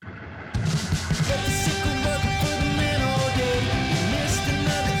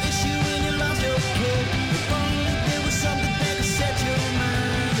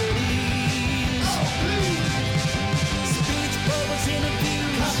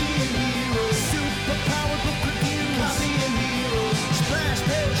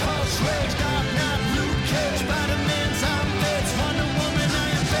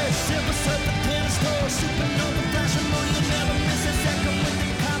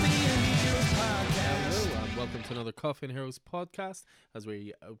welcome to another Coffee and Heroes podcast as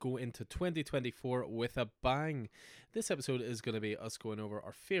we go into 2024 with a bang. This episode is going to be us going over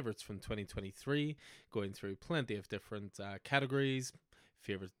our favourites from 2023, going through plenty of different categories.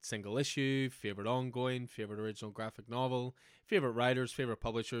 Favourite single issue, favourite ongoing, favourite original graphic novel, favourite writers, favourite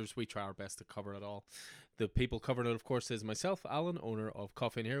publishers. We try our best to cover it all. The people covering it, of course, is myself, Alan, owner of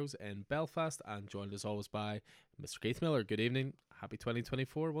Coffee and Heroes in Belfast, and joined as always by Mr. Keith Miller. Good evening. Happy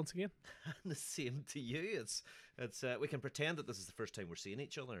 2024 once again. And the same to you. It's we can pretend that this is the first time we're seeing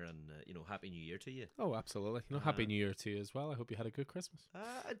each other, and Happy New Year to you. Oh, absolutely. Happy New Year to you as well. I hope you had a good Christmas.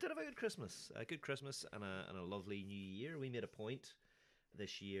 I did have a good Christmas, and a lovely New Year. We made a point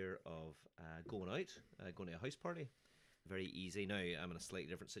this year of going out, going to a house party. Very easy. Now, I'm in a slightly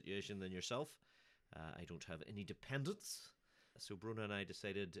different situation than yourself. I don't have any dependents. So Bruna and I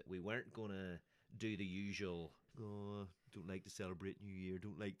decided we weren't going to do the usual, don't like to celebrate New Year,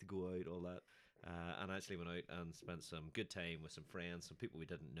 don't like to go out, all that. And actually went out and spent some good time with some friends, some people we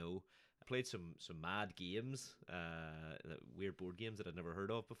didn't know. I played some mad games, weird board games that I'd never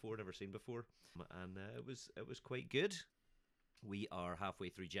heard of before, never seen before. And it was quite good. We are halfway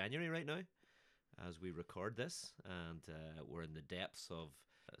through January right now as we record this, and we're in the depths of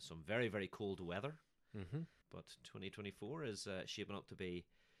some very, very cold weather. Mm-hmm. But 2024 is shaping up to be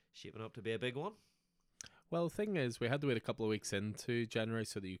a big one. Well, the thing is, we had to wait a couple of weeks into January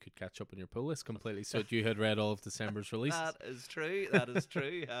so that you could catch up on your pull list completely, so that you had read all of December's releases. That is true. That is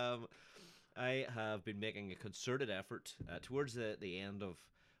true. I have been making a concerted effort towards the end of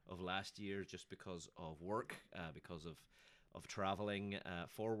last year, just because of work, because of traveling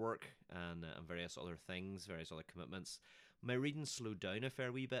for work and various other things, various other commitments. My reading slowed down a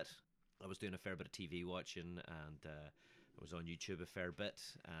fair wee bit. I was doing a fair bit of TV watching, and I was on YouTube a fair bit,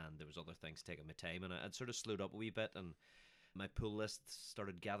 and there was other things taking my time, and I'd sort of slowed up a wee bit, and my pull list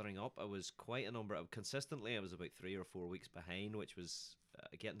started gathering up. I was quite a number of, consistently, I was about 3 or 4 weeks behind, which was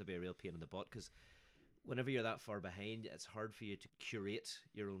getting to be a real pain in the butt, because whenever you're that far behind, it's hard for you to curate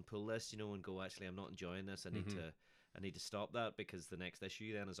your own pull list, and go, actually, I'm not enjoying this, I need to stop that, because the next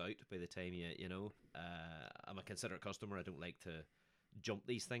issue then is out by the time I'm a considerate customer. I don't like to jump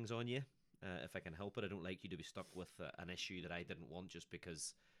these things on you if I can help it. I don't like you to be stuck with an issue that I didn't want just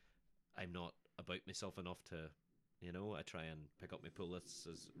because I'm not about myself enough to, I try and pick up my pull lists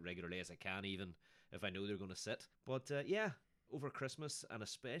as regularly as I can, even if I know they're going to sit. But over Christmas, and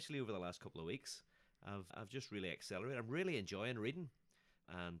especially over the last couple of weeks, I've just really accelerated. I'm really enjoying reading.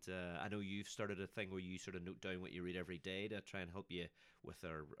 And I know you've started a thing where you sort of note down what you read every day to try and help you with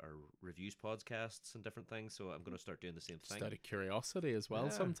our reviews podcasts and different things. So I'm going to start doing the same thing. Just out of curiosity as well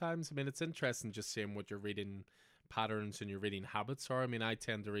sometimes. I mean, it's interesting just seeing what your reading patterns and your reading habits are. I mean, I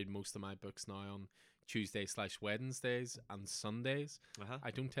tend to read most of my books now on Tuesdays/Wednesdays and Sundays.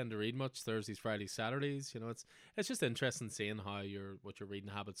 I don't tend to read much Thursdays, Fridays, Saturdays. It's just interesting seeing how what your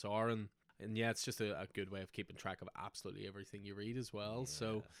reading habits are, and yeah, it's just a good way of keeping track of absolutely everything you read as well. Yeah.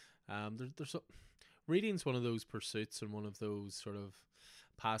 So there's reading's one of those pursuits and one of those sort of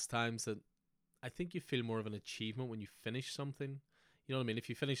pastimes that I think you feel more of an achievement when you finish something. You know what I mean? If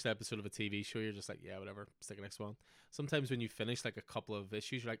you finish the episode of a TV show, you're just like, yeah, whatever, stick the next one. Sometimes when you finish like a couple of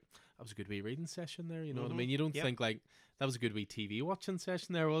issues, you're like, that was a good wee reading session there. You know what I mean? You don't think like, that was a good wee TV watching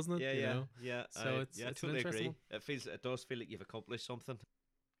session there, wasn't it? Yeah. So I totally agree. It does feel like you've accomplished something.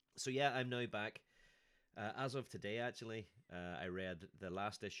 So yeah, I'm now back. As of today, actually, I read the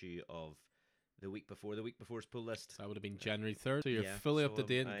last issue of the week before's pull list. So that would have been January 3rd. So you're fully up to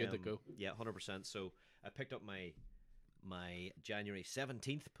date and good to go. Yeah, 100%. So I picked up my January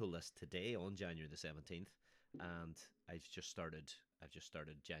 17th pull list today on January the 17th, and I've just started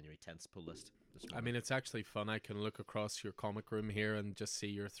January 10th's pull list this morning. I mean, it's actually fun. I can look across your comic room here and just see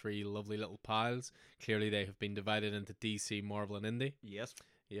your 3 lovely little piles. Clearly, they have been divided into DC, Marvel, and Indie. Yes.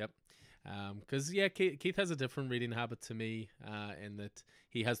 Yep. Because Keith has a different reading habit to me in that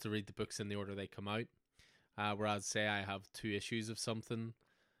he has to read the books in the order they come out, whereas say I have 2 issues of something,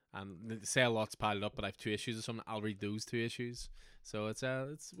 and say a lot's piled up, but I have 2 issues of something, I'll read those 2 issues. So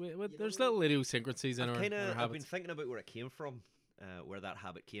there's little idiosyncrasies in our habits. I've been thinking about where it came from, where that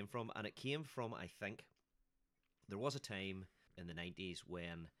habit came from, and it came from, I think, there was a time in the 90s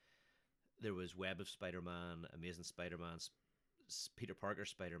when there was Web of Spider-Man, Amazing Spider-Man, Peter Parker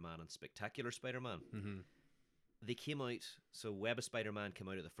Spider-Man, and Spectacular Spider-Man. Mm-hmm. They came out, so Web of Spider-Man came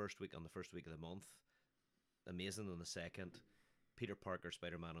out on the first week of the month, Amazing on the second, Peter Parker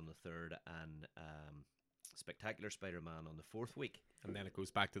Spider-Man on the third, and Spectacular Spider-Man on the fourth week. And then it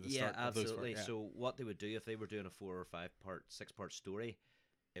goes back to the start of those. Absolutely. So what they would do if they were doing a 4 or 5 part, 6 part story,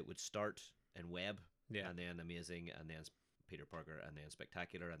 it would start in Web, and then Amazing, and then Peter Parker, and then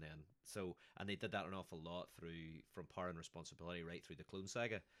Spectacular, and then and they did that an awful lot from Power and Responsibility right through the Clone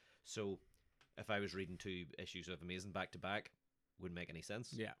Saga. So if I was reading 2 issues of Amazing back to back, wouldn't make any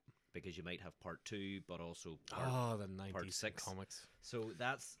sense. Yeah. Because you might have part 2, but also the part 90s 6 comics. So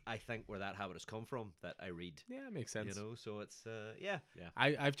that's, I think, where that habit has come from, that I read. Yeah, it makes sense. You know, so it's yeah.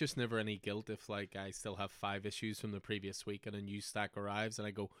 I've just never any guilt if like I still have 5 issues from the previous week and a new stack arrives and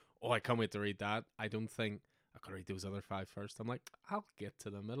I go, oh, I can't wait to read that. I don't think I could read those other 5 first. I'm like, I'll get to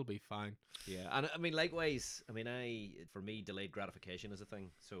them. It'll be fine. Yeah, and I mean, likewise, I mean, for me, delayed gratification is a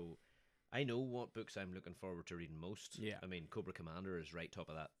thing. So I know what books I'm looking forward to reading most. Yeah. I mean, Cobra Commander is right top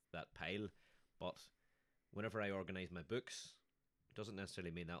of that pile. But whenever I organise my books, it doesn't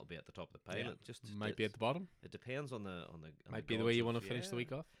necessarily mean that'll be at the top of the pile. Yeah. It just might be at the bottom. It depends on the might be the way you want to finish the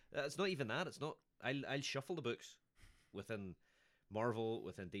week off. It's not even that. It's not. I'll shuffle the books within Marvel,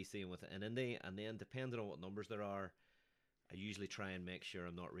 within DC, and within Indie, and then depending on what numbers there are, I usually try and make sure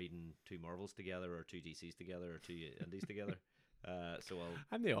I'm not reading 2 Marvels together or 2 DCs together or 2 Indies together. So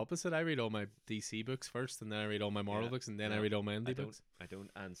I'm the opposite. I read all my DC books first, and then I read all my Marvel books, and then I read all my Indie books. I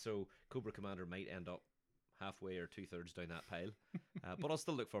don't, and so Cobra Commander might end up halfway or 2/3 down that pile, but I'll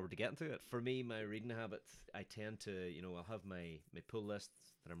still look forward to getting to it. For me, my reading habit, I tend to, I'll have my pull list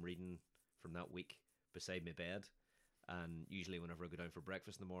that I'm reading from that week beside my bed, and usually whenever I go down for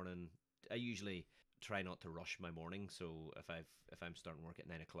breakfast in the morning, I usually try not to rush my morning. So if I'm starting work at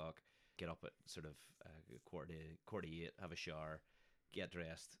 9 o'clock, get up at sort of quarter to 8, have a shower, get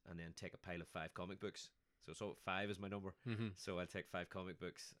dressed, and then take a pile of 5 comic books. So 5 is my number. Mm-hmm. So I'll take 5 comic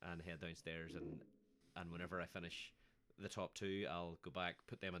books and head downstairs, and whenever I finish the top 2, I'll go back,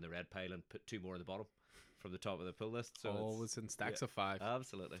 put them in the red pile, and put 2 more in the bottom from the top of the pull list. So always in stacks of 5.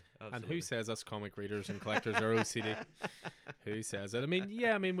 Absolutely. And who says us comic readers and collectors are OCD? Who says it? I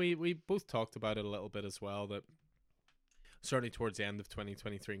mean, we both talked about it a little bit as well, that certainly towards the end of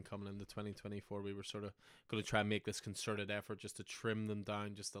 2023 and coming into 2024, we were sort of going to try and make this concerted effort just to trim them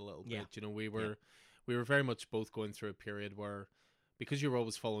down just a little bit. We were very much both going through a period where, because you were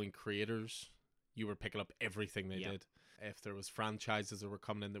always following creators, you were picking up everything they did. If there was franchises that were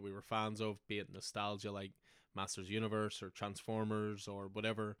coming in that we were fans of, be it nostalgia like Masters Universe or Transformers or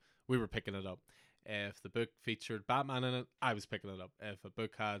whatever, we were picking it up. If the book featured Batman in it, I was picking it up. If a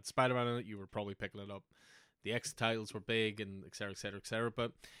book had Spider-Man in it, you were probably picking it up. The X titles were big, and et cetera, et cetera, et cetera.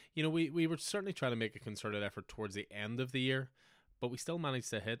 But, we were certainly trying to make a concerted effort towards the end of the year, but we still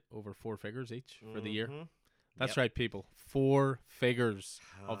managed to hit over 4 figures each for the year. That's right, people. 4 figures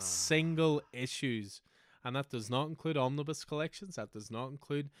of single issues. And that does not include omnibus collections. That does not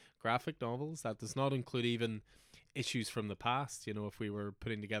include graphic novels. That does not include even issues from the past, if we were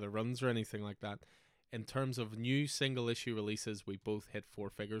putting together runs or anything like that. In terms of new single issue releases, we both hit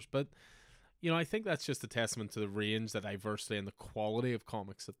 4 figures. But, I think that's just a testament to the range, the diversity, and the quality of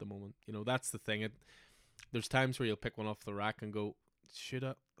comics at the moment. That's the thing. There's times where you'll pick one off the rack and go, should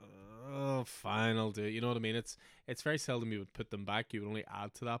I? Oh, fine, I'll do it. You know what I mean? It's very seldom you would put them back. You would only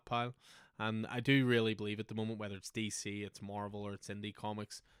add to that pile. And I do really believe at the moment, whether it's DC, it's Marvel, or it's indie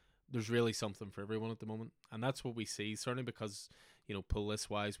comics, there's really something for everyone at the moment. And that's what we see, certainly because, pull list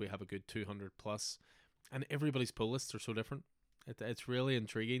wise, we have a good 200 plus. And everybody's pull lists are so different. It's really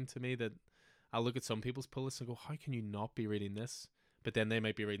intriguing to me that I look at some people's pull lists and go, how can you not be reading this? But then they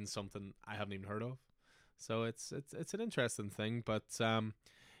might be reading something I haven't even heard of. So it's an interesting thing. But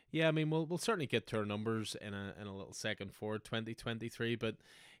we'll certainly get to our numbers in a little second for 2023. But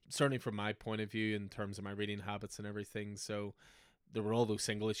certainly from my point of view, in terms of my reading habits and everything, so there were all those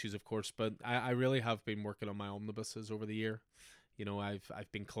single issues, of course, but I really have been working on my omnibuses over the year.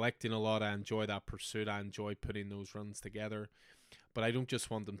 I've been collecting a lot. I enjoy that pursuit. I enjoy putting those runs together, but I don't just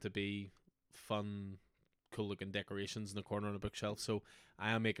want them to be fun, cool looking decorations in the corner on a bookshelf. So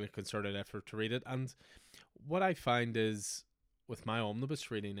I am making a concerted effort to read it. And what I find is, with my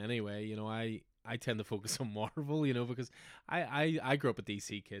omnibus reading anyway, I tend to focus on Marvel, because I grew up a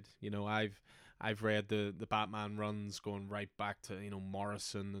DC kid. I've read the Batman runs going right back to,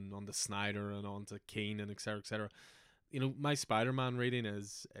 Morrison and on to Snyder and on to Keane and et cetera, et cetera. My Spider-Man reading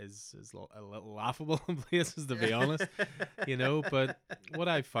is a little laughable in places, to be honest, but what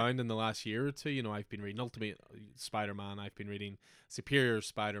I've found in the last year or two, I've been reading Ultimate Spider-Man, I've been reading Superior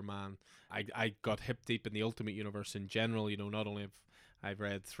Spider-Man. I got hip deep in the Ultimate Universe in general. Not only have I've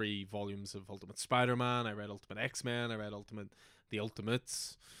read 3 volumes of Ultimate Spider-Man, I read Ultimate X-Men, I read The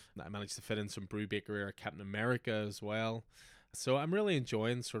Ultimates. I managed to fit in some Brubaker era Captain America as well. So I'm really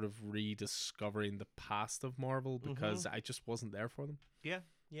enjoying sort of rediscovering the past of Marvel, because I just wasn't there for them. Yeah,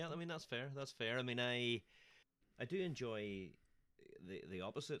 I mean, that's fair. I mean, I do enjoy the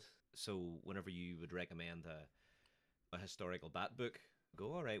opposite. So whenever you would recommend a historical Bat book,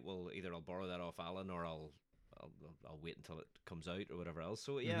 go, all right, well, either I'll borrow that off Alan, or I'll wait until it comes out or whatever else.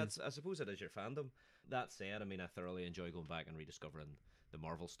 So yeah, I suppose it is your fandom. That said, I mean, I thoroughly enjoy going back and rediscovering the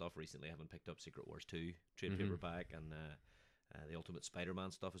Marvel stuff. Recently, I haven't picked up Secret Wars 2 trade paperback, and the Ultimate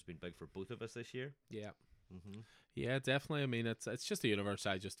Spider-Man stuff has been big for both of us this year. Yeah. Yeah, definitely. I mean, it's just a universe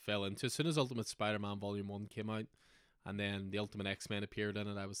I just fell into. As soon as Ultimate Spider-Man Volume 1 came out, and then the Ultimate X-Men appeared in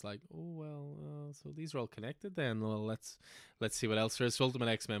it, I was like, oh, well, so these are all connected then. Well, let's see what else there is. So Ultimate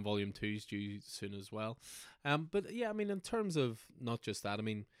X-Men Volume 2 is due soon as well. But yeah, I mean, in terms of not just that, I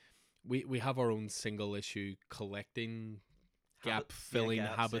mean, we have our own single issue collecting gap-filling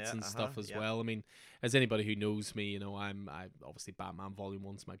habits and stuff as well. I mean, as anybody who knows me, you know, I obviously Batman Volume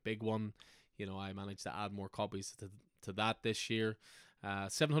 1's my big one. You know, I managed to add more copies to that this year.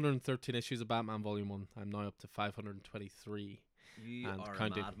 713 issues of Batman Volume 1. I'm now up to 523. You are a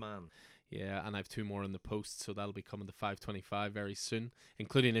madman. Yeah, and I have 2 more in the post, so that'll be coming to 525 very soon,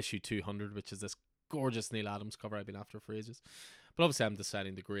 including issue 200, which is this gorgeous Neil Adams cover I've been after for ages. But obviously I'm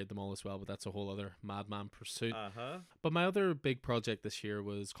deciding to grade them all as well, but that's a whole other madman pursuit. But my other big project this year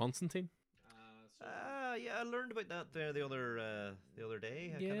was Constantine. Yeah, I learned about that there the other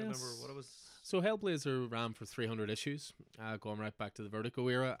day. I can't remember what it was. So Hellblazer ran for 300 issues, going right back to the Vertigo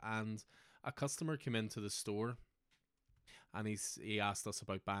era, and a customer came into the store, and he asked us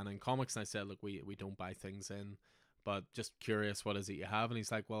about banning comics, and I said, look, we don't buy things in, but just curious, what is it you have? And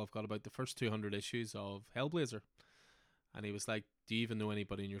he's like, well, I've got about the first 200 issues of Hellblazer. And he was like, do you even know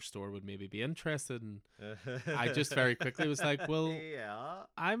anybody in your store would maybe be interested? And I just very quickly was like, well, yeah,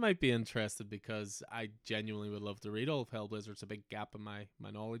 I might be interested, because I genuinely would love to read all of Hellblazer. It's a big gap in my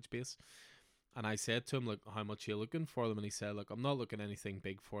knowledge base. And I said to him, look, how much are you looking for them? And he said, look, I'm not looking anything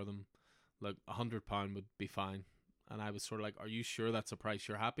big for them. Look, £100 would be fine. And I was sort of like, are you sure that's a price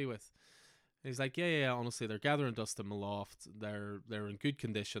you're happy with? And he's like, yeah, honestly, they're gathering dust in my loft. They're in good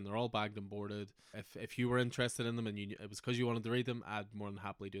condition. They're all bagged and boarded. If you were interested in them and it was because you wanted to read them, I'd more than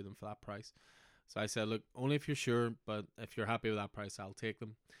happily do them for that price. So I said, look, only if you're sure, but if you're happy with that price, I'll take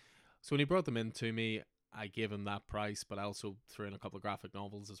them. So when he brought them in to me, I gave him that price, but I also threw in a couple of graphic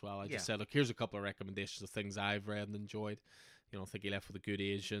novels as well. I just said, look, here's a couple of recommendations of things I've read and enjoyed. You know, I think he left with a good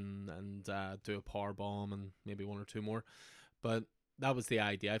Asian and Do a Power Bomb and maybe 1 or 2 more. But that was the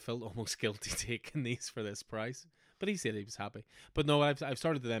idea. I felt almost guilty taking these for this price, but he said he was happy. But no, I've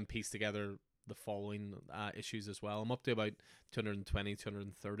started to then piece together the following issues as well. I'm up to about 220,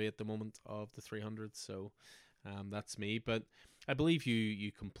 230 at the moment of the 300. So that's me. But I believe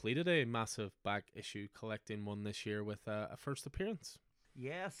you completed a massive back issue collecting one this year with a first appearance.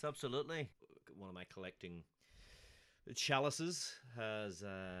 Yes, absolutely. One of my collecting chalices has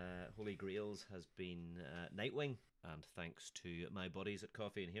Holy Grails has been Nightwing. And thanks to my buddies at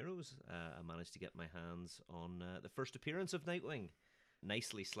Coffee and Heroes, I managed to get my hands on the first appearance of Nightwing.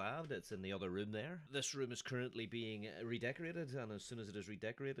 Nicely slabbed. It's in the other room there. This room is currently being redecorated, and as soon as it is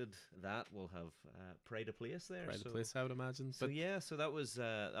redecorated, that will have pride of place there. Pride of place, I would imagine. So yeah, so that was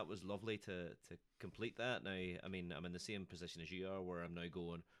lovely to complete that. Now, I mean, I'm in the same position as you are, where I'm now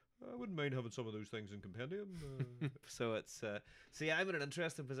going, I wouldn't mind having some of those things in Compendium. So it's see, I'm in an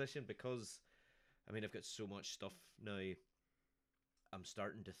interesting position because, I mean, I've got so much stuff now. I'm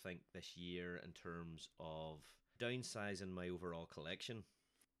starting to think this year in terms of downsizing my overall collection.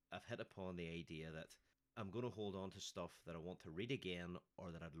 I've hit upon the idea that I'm going to hold on to stuff that I want to read again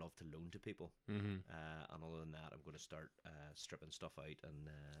or that I'd love to loan to people. And other than that, I'm going to start stripping stuff out and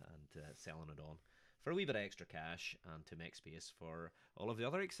selling it on for a wee bit of extra cash and to make space for all of the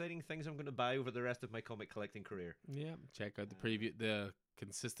other exciting things I'm going to buy over the rest of my comic collecting career. Yeah, check out the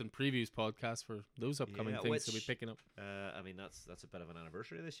consistent previews podcast for those upcoming things to be picking up. I mean, that's a bit of an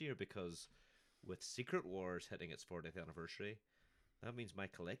anniversary this year, because with Secret Wars hitting its 40th anniversary, that means my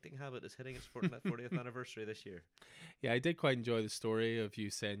collecting habit is hitting its 40th anniversary this year. Yeah, I did quite enjoy the story of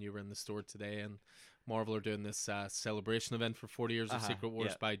you saying you were in the store today and Marvel are doing this celebration event for 40 years of Secret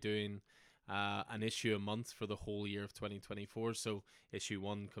Wars by doing an issue a month for the whole year of 2024. So issue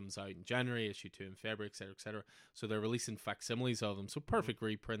 1 comes out in January, issue 2 in February, etc., etc. So they're releasing facsimiles of them, so perfect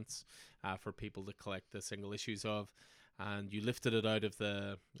reprints for people to collect the single issues of. And you lifted it out of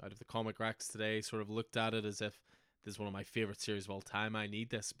the comic racks today, sort of looked at it as if this is one of my favorite series of all time, I need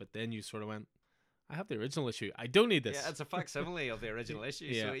this. But then you sort of went, I have the original issue, I don't need this. Yeah, it's a facsimile of the original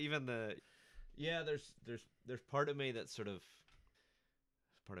issue. So even there's part of me that's sort of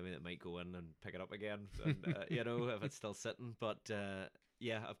part of me that might go in and pick it up again, and, you know, if it's still sitting. But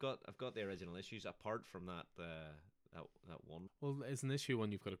yeah, I've got the original issues. Apart from that, that one. Well, isn't issue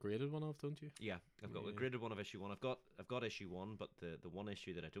one you've got a graded one of, don't you? Yeah, I've got a Yeah. graded one of issue 1. I've got issue 1, but the one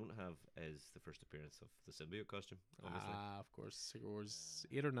issue that I don't have is the first appearance of the symbiote costume. Obviously. Of course. Secret Wars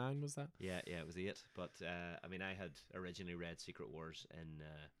 8 or 9 was that? Yeah, it was 8. But I mean, I had originally read Secret Wars in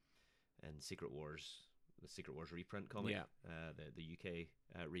Secret Wars, the Secret Wars reprint comic. Yeah. The UK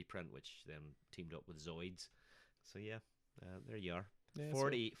reprint, which then teamed up with Zoids. So yeah, there you are. Yeah,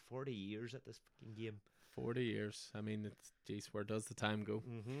 40 years at this fucking game. 40 years. I mean, it's geez, where does the time go?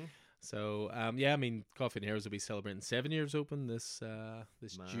 Mm-hmm. So, yeah, I mean, Coffee and Heroes will be celebrating 7 years open this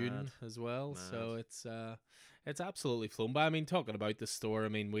June Mad. as well. So Mad. it's absolutely flown by. I mean, talking about the store, I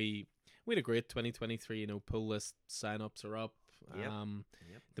mean, we had a great 2023. You know, pull list sign-ups are up. Yep.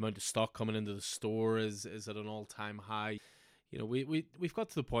 The amount of stock coming into the store is at an all-time high. You know, we've got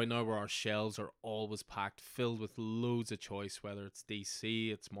to the point now where our shelves are always packed, filled with loads of choice, whether it's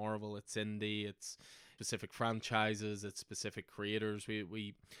DC, it's Marvel, it's indie, it's specific franchises, it's specific creators.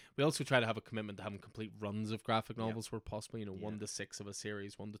 We also try to have a commitment to having complete runs of graphic novels where possible, you know, 1 to 6 of a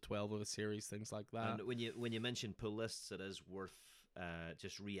series, 1 to 12 of a series, things like that. And when you mention pull lists, it is worth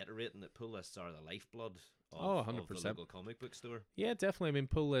just reiterating that pull lists are the lifeblood of 100%. the local comic book store. Yeah, definitely. I mean,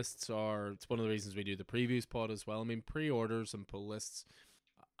 pull lists it's one of the reasons we do the previews pod as well. I mean, pre-orders and pull lists,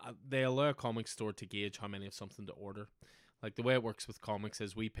 they allow a comic store to gauge how many of something to order. Like, the way it works with comics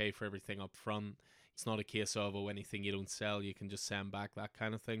is we pay for everything up front. It's not a case of, anything you don't sell, you can just send back, that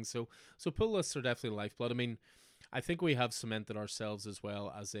kind of thing. So pull lists are definitely lifeblood. I mean, I think we have cemented ourselves as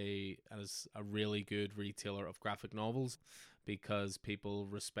well as a really good retailer of graphic novels, because people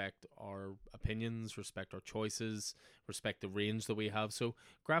respect our opinions, respect our choices, respect the range that we have. So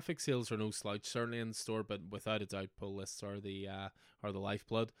graphic sales are no slouch, certainly in the store, but without a doubt, pull lists are the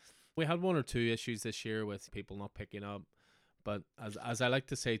lifeblood. We had 1 or 2 issues this year with people not picking up, but as I like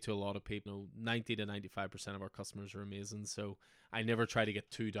to say to a lot of people, 90 to 95% of our customers are amazing. So I never try to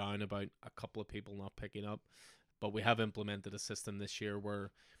get too down about a couple of people not picking up. But we have implemented a system this year where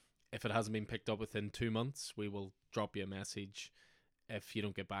if it hasn't been picked up within 2 months, we will drop you a message. If you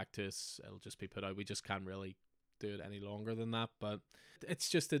don't get back to us, it'll just be put out. We just can't really do it any longer than that. But it's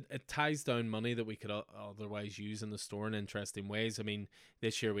just, it ties down money that we could otherwise use in the store in interesting ways. I mean,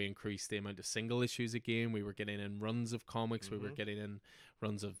 this year we increased the amount of single issues again. We were getting in runs of comics. We were getting in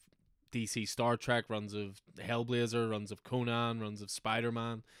runs of DC Star Trek, runs of Hellblazer, runs of Conan, runs of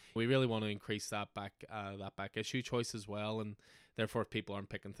Spider-Man. We really want to increase that back issue choice as well, and therefore if people aren't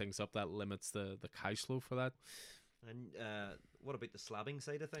picking things up, that limits the cash flow for that. And what about the slabbing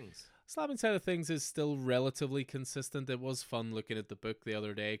side of things? Slabbing side of things is still relatively consistent. It was fun looking at the book the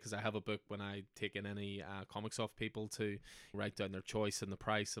other day, because I have a book when I take in any comics off people to write down their choice and the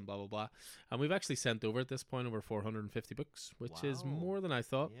price and blah, blah, blah. And we've actually sent over at this point over 450 books, which is more than I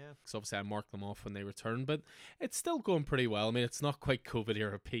thought. Yeah. Because obviously I marked them off when they return, but it's still going pretty well. I mean, it's not quite COVID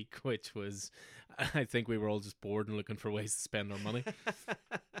era peak, which was, I think we were all just bored and looking for ways to spend our money.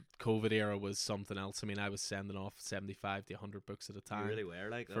 COVID era was something else. I mean, I was sending off 75 to 100 books at a time. You really were,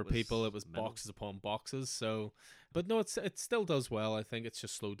 like, for people. It was boxes upon boxes. So, but no, it still does well. I think it's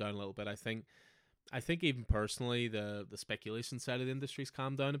just slowed down a little bit. I think even personally, the speculation side of the industry's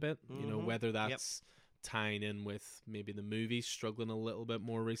calmed down a bit. You know, whether that's tying in with maybe the movies struggling a little bit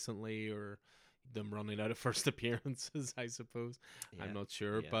more recently, or them running out of first appearances, I suppose. I'm not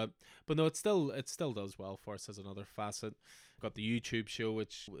sure, but no, it still does well for us as another facet. Got the YouTube show,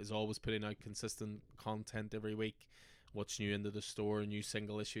 which is always putting out consistent content every week. What's new into the store, new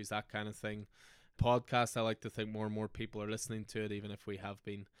single issues, that kind of thing. Podcast, I like to think more and more people are listening to it, even if we have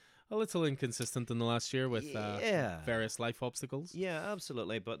been a little inconsistent in the last year with various life obstacles. Yeah,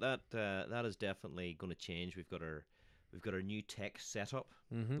 absolutely. But that is definitely going to change. We've got our new tech setup,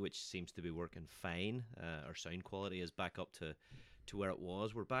 which seems to be working fine. Our sound quality is back up to where it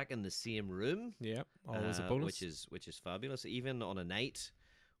was. We're back in the same room. Yeah, always a bonus. Which is fabulous. Even on a night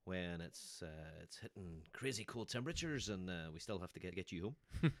when it's hitting crazy cold temperatures, and we still have to get you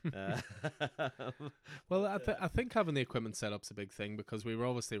home. Well, I think having the equipment set up's a big thing, because we were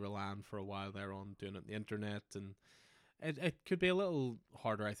obviously relying for a while there on doing it on the internet, and it could be a little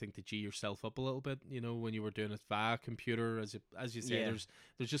harder, I think, to G yourself up a little bit, you know, when you were doing it via computer. As you say,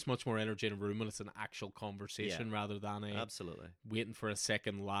 there's just much more energy in a room when it's an actual conversation rather than absolutely waiting for a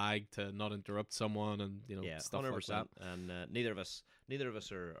second lag to not interrupt someone, and stuff 100%. like that. And neither of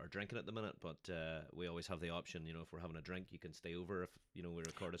us are drinking at the minute, but we always have the option, you know, if we're having a drink, you can stay over if, you know, we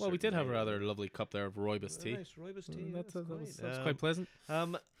record a Well, we did have a night. rather lovely cup there of rooibos tea. Nice rooibos tea. That's quite pleasant.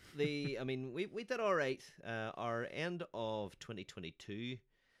 I mean, we did all right. Our end of 2022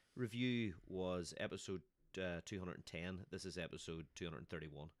 review was episode 210. This is episode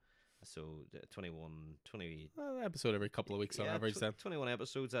 231. So 21, 20, Episode every couple of weeks on average. Then 21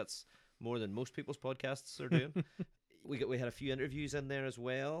 episodes. That's more than most people's podcasts are doing. We had a few interviews in there as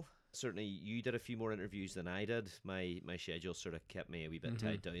well. Certainly, you did a few more interviews than I did. My schedule sort of kept me a wee bit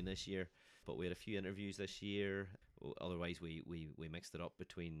tied down this year, but we had a few interviews this year. Otherwise, we mixed it up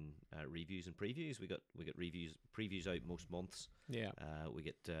between reviews and previews. We got previews out most months. Yeah, we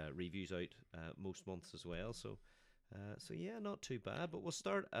get reviews out most months as well. So yeah, not too bad. But we'll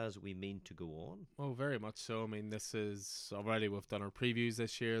start as we mean to go on. Oh, very much so. I mean, this is already, we've done our previews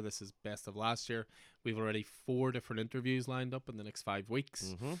this year. This is best of last year. We've already 4 different interviews lined up in the next 5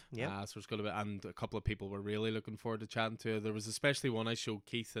 weeks. Yeah. So there's going to be, and a couple of people we're really looking forward to chatting to. There was especially one I showed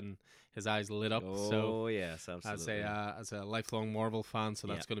Keith, and his eyes lit up. Oh, yes, absolutely. As a lifelong Marvel fan, so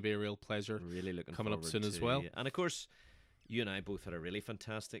that's going to be a real pleasure. Really looking coming up soon to, as well. And of course, you and I both had a really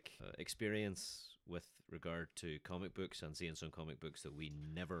fantastic experience with regard to comic books and seeing some comic books that we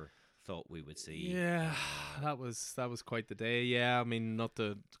never thought we would see. Yeah, that was quite the day. Yeah, I mean, not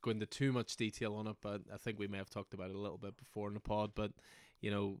to go into too much detail on it, but I think we may have talked about it a little bit before in the pod. But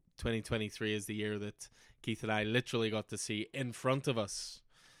 2023 is the year that Keith and I literally got to see in front of us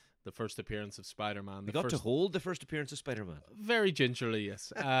the first appearance of Spider-Man. We got to hold the first appearance of Spider-Man. Very gingerly,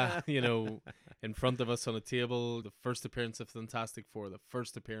 yes. In front of us on a table, the first appearance of Fantastic Four, the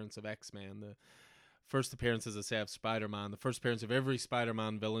first appearance of X-Men, the first appearance, as I say, of Spider-Man, the first appearance of every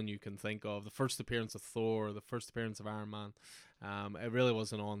Spider-Man villain you can think of, the first appearance of Thor, the first appearance of Iron Man. It really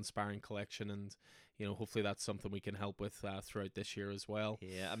was an awe-inspiring collection, and hopefully that's something we can help with throughout this year as well.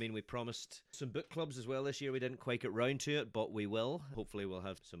 Yeah, I mean, we promised some book clubs as well this year. We didn't quite get round to it, but we will. Hopefully we'll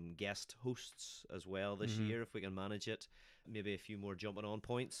have some guest hosts as well this year if we can manage it. Maybe a few more jumping on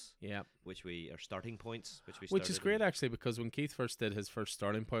points. Yeah. Which are starting points. Which is great, actually, because when Keith first did his first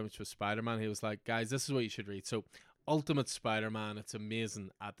starting point, which was Spider-Man, he was like, guys, this is what you should read. So, Ultimate Spider-Man, it's amazing.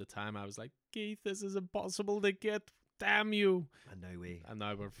 At the time, I was like, Keith, this is impossible to get. Damn you. And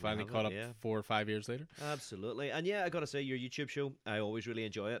now we're finally caught up 4 or 5 years later. Absolutely. And yeah, I gotta say, your YouTube show, I always really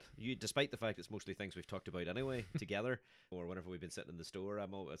enjoy it. Despite the fact it's mostly things we've talked about anyway together, or whenever we've been sitting in the store,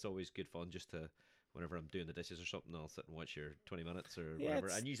 it's always good fun just to, whenever I'm doing the dishes or something, I'll sit and watch your 20 minutes or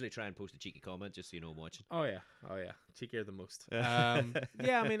whatever. I usually try and post a cheeky comment just so you know I'm watching. Oh yeah, cheekier than most. Yeah,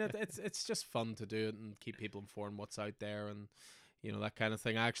 I mean it's just fun to do it and keep people informed what's out there and that kind of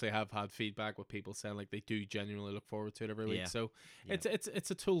thing. I actually have had feedback with people saying like they do genuinely look forward to it every week. So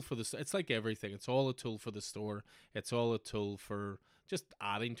it's a tool for this. It's like everything. It's all a tool for the store. It's all a tool for just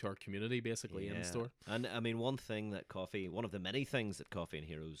adding to our community basically in the store. And I mean, one of the many things that Coffee and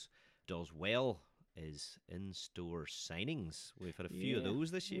Heroes does well is in-store signings. We've had a few of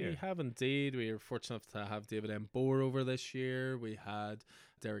those this year. We have indeed. We are fortunate to have David Embor over this year. We had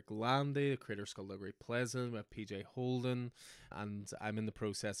Derek Landy, the creator of Skullduggery Pleasant. We have PJ Holden, and I'm in the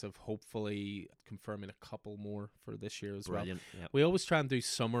process of hopefully confirming a couple more for this year as well. Yep. We always try and do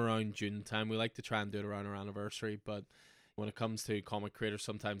some around June time. We like to try and do it around our anniversary, but when it comes to comic creators,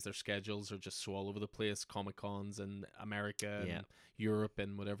 sometimes their schedules are just so all over the place. Comic Cons in America and Europe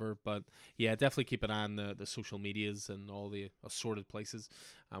and whatever. But yeah, definitely keep an eye on the social medias and all the assorted places,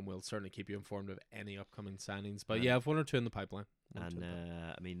 and we'll certainly keep you informed of any upcoming signings. But yeah, I have 1 or 2 in the pipeline. And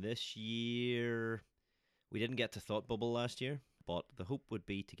I mean, this year we didn't get to Thought Bubble last year, but the hope would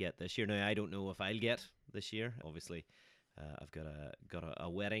be to get this year. Now I don't know if I'll get this year. Obviously, I've got a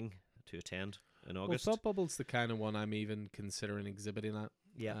wedding to attend in August. Well, Thought Bubble's the kind of one I'm even considering exhibiting at.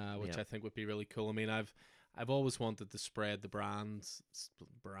 Which I think would be really cool. I mean, I've always wanted to spread the brand. It's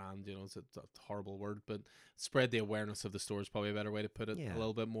a horrible word, but spread the awareness of the store is probably a better way to put it. A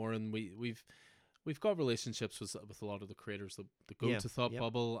little bit more, and we've got relationships with a lot of the creators that go to Thought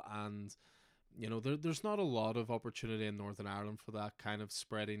Bubble, and there's not a lot of opportunity in Northern Ireland for that kind of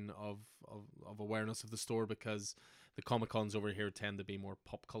spreading of awareness of the store, because the Comic Cons over here tend to be more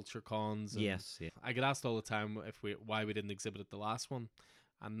pop culture cons. I get asked all the time why we didn't exhibit at the last one,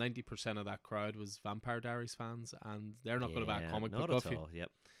 and 90% of that crowd was Vampire Diaries fans, and they're not going to buy a comic book off you.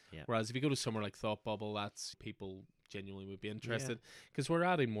 Whereas if you go to somewhere like Thought Bubble, that's people genuinely would be interested, because we're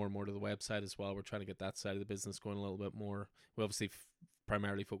adding more and more to the website as well. We're trying to get that side of the business going a little bit more. We obviously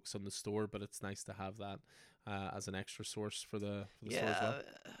primarily focus on the store, but it's nice to have that as an extra source for the store as well.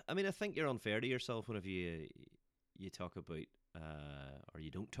 I mean, I think you're unfair to yourself whenever you talk about or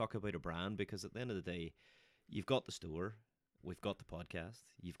you don't talk about a brand, because at the end of the day, you've got the store, we've got the podcast,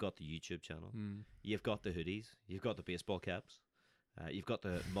 you've got the YouTube channel, you've got the hoodies, you've got the baseball caps, you've got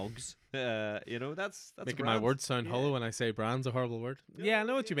the mugs. That's making my words sound hollow when I say brand's a horrible word. I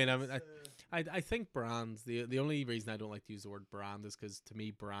know what you mean. I think brands, the only reason I don't like to use the word brand is because to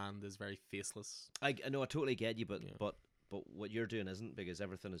me brand is very faceless. I know, I totally get you, but but what you're doing isn't, because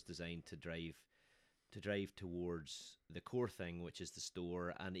everything is designed to drive towards the core thing, which is the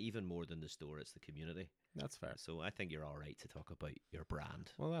store, and even more than the store, it's the community. That's fair. So I think you're all right to talk about your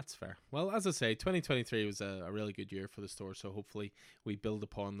brand. Well, that's fair. Well, as I say, 2023 was a really good year for the store, so hopefully we build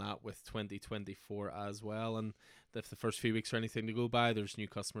upon that with 2024 as well. And if the first few weeks are anything to go by, there's new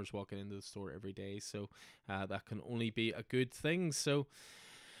customers walking into the store every day, so that can only be a good thing. So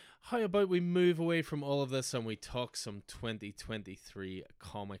how about we move away from all of this and we talk some 2023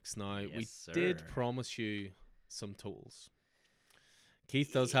 comics now? Yes, We sir. did promise you some totals.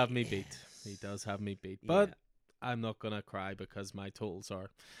 Keith does have me beat. He does have me beat. But Yeah. I'm not going to cry because my totals are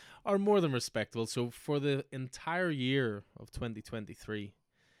more than respectable. So for the entire year of 2023,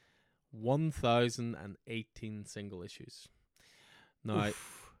 1,018 single issues. Now,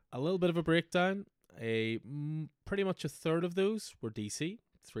 a little bit of a breakdown. Pretty much a third of those were DC,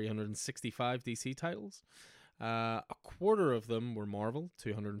 365 DC titles. A quarter of them were Marvel,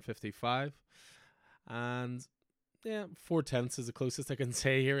 255. And 4/10 is the closest I can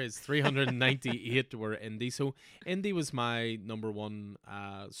say here, is 398 were indie. So indie was my number one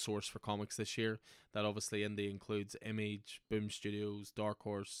source for comics this year. That obviously indie includes Image, Boom Studios, Dark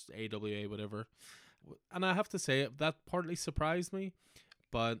Horse, AWA, whatever. And I have to say that partly surprised me,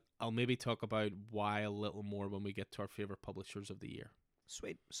 but I'll maybe talk about why a little more when we get to our favorite publishers of the year.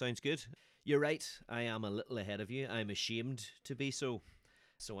 Sweet. Sounds good. You're right. I am a little ahead of you. I'm ashamed to be so.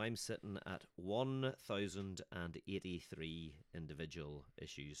 So I'm sitting at 1,083 individual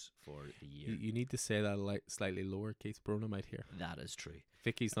issues for the year. You need to say that slightly lower. Keith Brona might hear. That is true.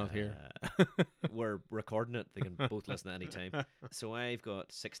 Vicky's not here. We're recording it. They can both listen at any time. So I've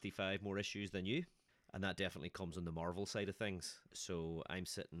got 65 more issues than you, and that definitely comes on the Marvel side of things. So I'm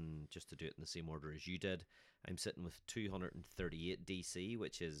sitting, just to do it in the same order as you did, I'm sitting with 238 DC,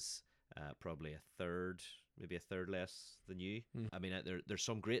 which is probably maybe a third less than you. I mean, there's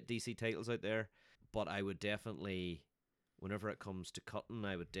some great DC titles out there, but I would definitely, whenever it comes to cutting,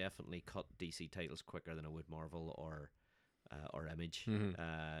 I would definitely cut DC titles quicker than I would Marvel or Image.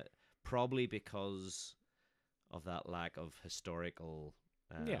 Probably because of that lack of historical.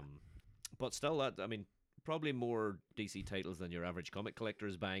 But still, probably more DC titles than your average comic collector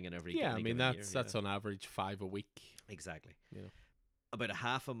is buying in every. Yeah, I mean given that's on average 5 a week. Exactly. You know. About a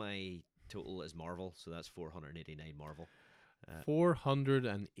half of my total is Marvel, so that's 489 Marvel.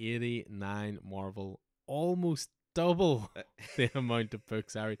 489 Marvel, almost double the amount of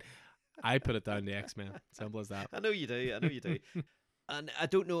books I read. I put it down to X-Men. Simple as that. I know you do. And I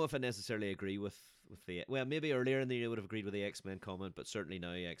don't know if I necessarily agree with the. Well, maybe earlier in the year I would have agreed with the X-Men comment, but certainly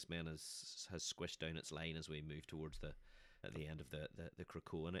now X-Men has squished down its line as we move towards the end of the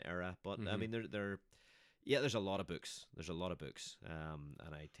Krakoan era. But I mean, there's a lot of books.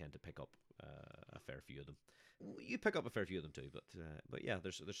 And I tend to pick up a fair few of them. You pick up a fair few of them too, but yeah,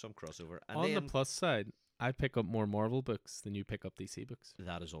 there's some crossover. And on the plus side, I pick up more Marvel books than you pick up DC books.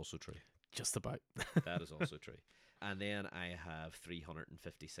 That is also true. Just about. That is also true. And then I have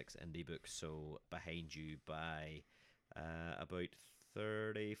 356 indie books, so behind you by about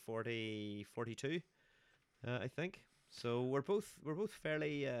 30, 40, 42, I think. So we're both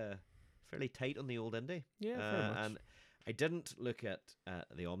fairly tight on the old indie. Yeah, very much. And I didn't look at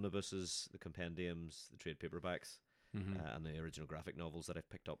the omnibuses, the compendiums, the trade paperbacks, and the original graphic novels that I've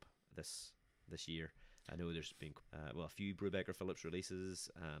picked up this year. I know there's been a few Brubaker Phillips releases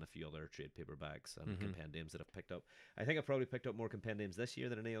and a few other trade paperbacks and compendiums that I've picked up. I think I've probably picked up more compendiums this year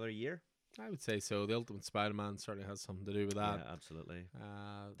than any other year. I would say so. The Ultimate Spider-Man certainly has something to do with that. Yeah, absolutely.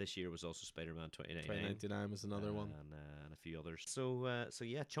 This year was also Spider-Man 2099. 2099 was another one. And a few others. So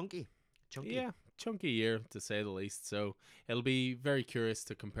yeah, chunky. Yeah, chunky year to say the least. So it'll be very curious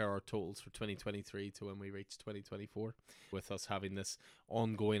to compare our totals for 2023 to when we reach 2024, with us having this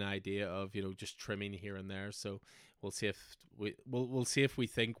ongoing idea of just trimming here and there. So we'll see if we'll see if we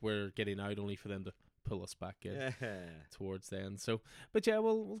think we're getting out only for them to pull us back in towards the end. So, but yeah,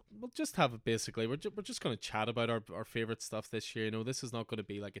 we'll just have it basically. We're just going to chat about our favorite stuff this year. This is not going to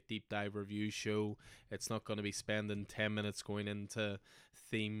be like a deep dive review show. It's not going to be spending 10 minutes going into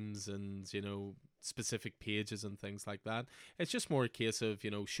themes and specific pages and things like that. It's just more a case of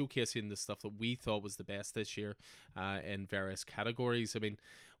showcasing the stuff that we thought was the best this year in various categories. I mean,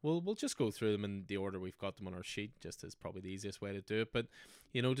 we'll just go through them in the order we've got them on our sheet, just as probably the easiest way to do it. But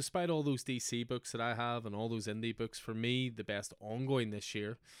despite all those DC books that I have and all those indie books, for me the best ongoing this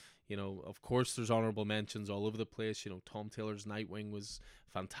year, of course there's honorable mentions all over the place. Tom Taylor's Nightwing was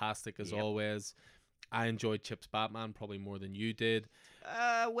fantastic as always. I enjoyed Chip's Batman probably more than you did.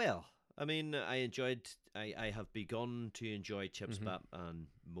 Well, I mean, I have begun to enjoy Chip's Batman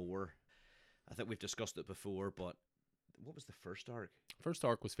more. I think we've discussed it before, but what was the first arc? First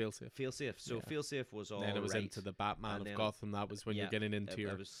arc was Failsafe. Failsafe. So Yeah. Failsafe was all Then it was right. into the Batman And of then- Gotham. That was when you're getting into I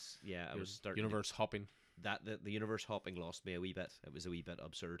your was starting to- universe hopping. that the universe hopping lost me a wee bit. It was a wee bit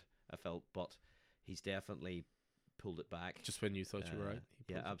absurd, I felt, but he's definitely pulled it back. Just when you thought you were right.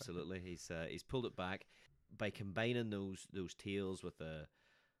 he Yeah, pulls it back. absolutely. He's pulled it back by combining those tales with the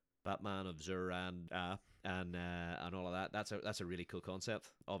Batman of Zur and all of that. That's a really cool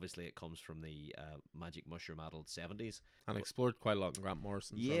concept. Obviously, it comes from the Magic Mushroom addled 70s. And explored quite a lot in Grant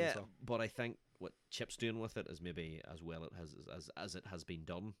Morrison's run Yeah, as well. but I think what Chip's doing with it is maybe as well as it has been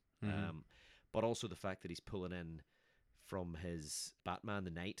done. Mhm. But also the fact that he's pulling in from his Batman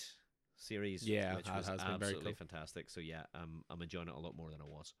the Knight series, Yeah, which that was has been very absolutely cool. fantastic. So yeah, I'm enjoying it a lot more than I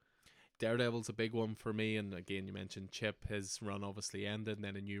was. Daredevil's a big one for me, and again, you mentioned Chip. His run obviously ended, and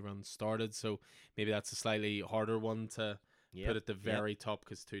then a new run started. So maybe that's a slightly harder one to Yeah, put at the very top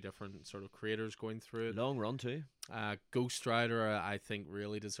because two different sort of creators going through it. long run too. Ghost Rider, I think,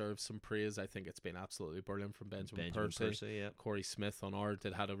 really deserves some praise. I think it's been absolutely brilliant from Benjamin Percy. Yeah. Corey Smith on art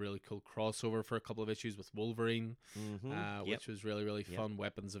had a really cool crossover for a couple of issues with Wolverine, Mm-hmm. which was really, really Yep. fun.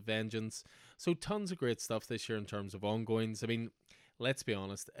 Weapons of Vengeance. So tons of great stuff this year in terms of ongoings. I mean, let's be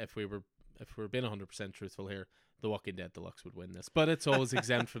honest, if we were being 100% truthful here, The Walking Dead Deluxe would win this, but it's always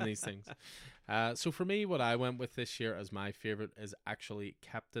exempt from these things. So for me, what I went with this year as my favorite is actually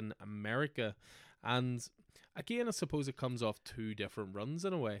Captain America, and again, I suppose it comes off two different runs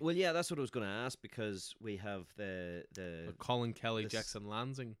in a way. Well, yeah, that's what I was going to ask, because we have the Colin Kelly, this- Jackson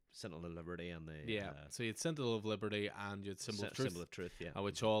Lansing, Sentinel of Liberty and the yeah. So you had Sentinel of Liberty and you had Symbol of Truth, Symbol of Truth, yeah.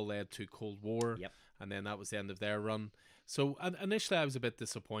 which all led to Cold War. Yep. And then that was the end of their run. So initially, I was a bit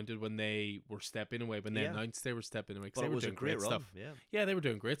disappointed when they were stepping away, when they Yeah. announced they were stepping away, because But they it were was a doing great great run. stuff. Yeah. Yeah, they were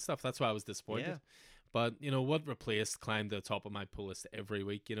doing great stuff. That's why I was disappointed. Yeah. But you know what replaced climbed to the top of my pull list every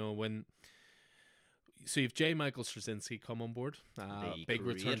week. You know when. So you've J. Michael Straczynski come on board. The Big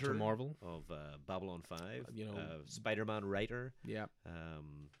return to creator Marvel. of Babylon 5, You know- Spider-Man writer. Yeah.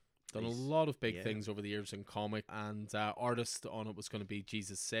 Done a He's- lot of big yeah. things over the years in comic, and artist on it was going to be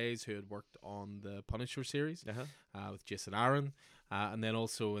Jesus Says, who had worked on the Punisher series with Jason Aaron, and then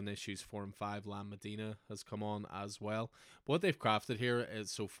also in issues 4 and 5, Lam Medina has come on as well. But what they've crafted here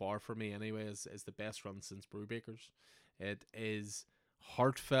is, so far for me anyway, is the best run since Brewbakers. It is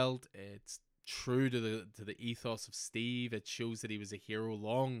heartfelt. It's true to the ethos of Steve. It shows that he was a hero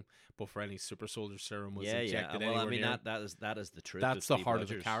long before any super soldier serum was injected Well, I anywhere mean near. that is the truth. That's of the Steve heart of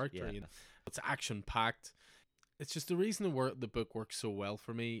Rogers. the character. Yeah. You know? It's action packed. It's just the reason the book works so well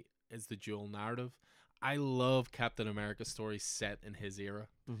for me is the dual narrative. I love Captain America stories set in his era,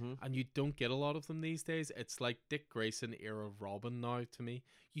 Mm-hmm. and you don't get a lot of them these days. It's like Dick Grayson era Robin now to me.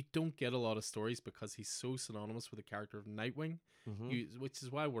 You don't get a lot of stories because he's so synonymous with the character of Nightwing, which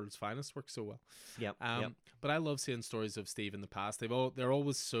is why World's Finest works so well. Yep. But I love seeing stories of Steve in the past. They're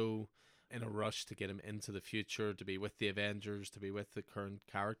always so in a rush to get him into the future, to be with the Avengers, to be with the current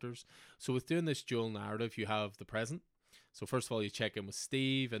characters. So with doing this dual narrative, you have the present. So first of all, you check in with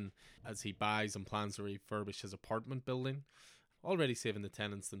Steve, and as he buys and plans to refurbish his apartment building, already saving the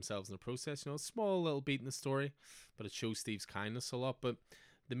tenants themselves in the process. You know, a small little beat in the story, but it shows Steve's kindness a lot. But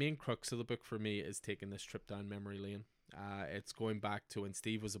the main crux of the book for me is taking this trip down memory lane. It's going back to when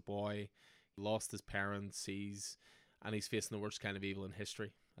Steve was a boy, lost his parents, he's facing the worst kind of evil in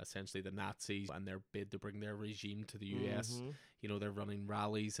history, essentially the Nazis and their bid to bring their regime to the US. You know, they're running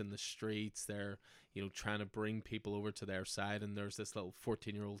rallies in the streets, they're, you know, trying to bring people over to their side, and there's this little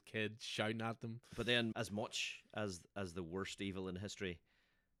 14-year-old kid shouting at them. But then, as much as the worst evil in history,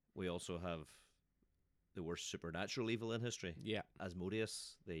 we also have the worst supernatural evil in history. Yeah.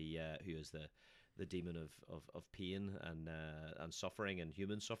 Asmodeus, who is the demon of pain and suffering and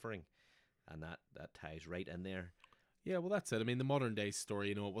human suffering, and that ties right in there. Yeah, well, that's it. I mean, the modern day story,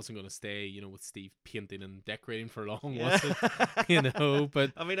 you know, it wasn't going to stay, you know, with Steve painting and decorating for long, was it? You know,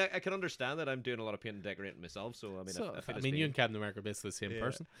 but I mean, I can understand that. I'm doing a lot of painting and decorating myself, so I mean, so, I feel I it's mean, you being- and Captain America are basically the same Yeah.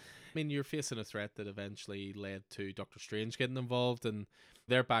 person. I mean, you're facing a threat that eventually led to Doctor Strange getting involved, and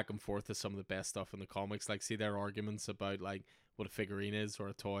their back and forth is some of the best stuff in the comics. Like, see their arguments about like what a figurine is, or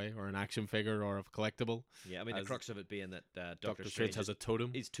a toy, or an action figure, or a collectible. Yeah, I mean, the as crux of it being that Doctor Strange has a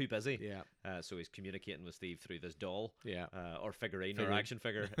totem. he's too busy. Yeah, So he's communicating with Steve through this doll, yeah. or figurine, or Figurine. action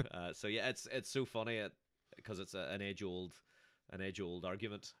figure. So yeah, it's so funny because it's an age old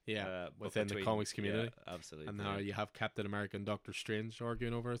argument. Yeah, but within the comics community. Yeah, absolutely. And now brilliant. you have Captain America and Doctor Strange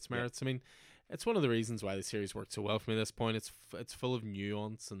arguing over its Yeah. merits. I mean, it's one of the reasons why the series worked so well for me at this point. It's full of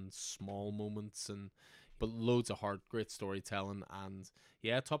nuance and small moments, but loads of heart, great storytelling, and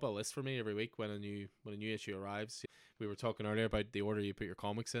yeah, top of the list for me every week when a new issue arrives. We were talking earlier about the order you put your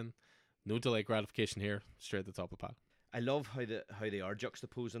comics in. No delay gratification here, straight at the top of the pile. I love how they are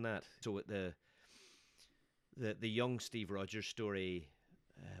juxtaposing that. So at the young Steve Rogers story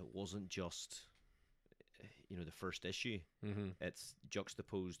wasn't just the first issue. Mm-hmm. It's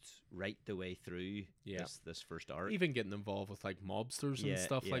juxtaposed right the way through this first arc. Even getting involved with like mobsters and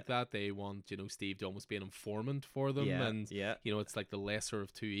stuff like that. They want Steve to almost be an informant for them, and it's like the lesser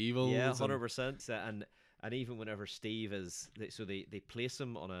of two evils. Yeah, 100%. And even whenever Steve they place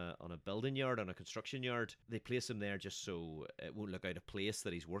him on a building yard, on a construction yard. They place him there just so it won't look out of place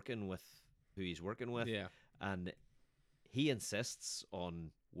that he's working with who he's working with. Yeah, and he insists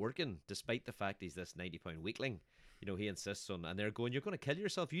on working despite the fact he's this 90-pound weakling. He insists on, and they're going, "You're going to kill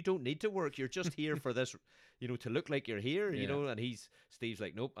yourself. You don't need to work. You're just here for this, to look like you're here." And Steve's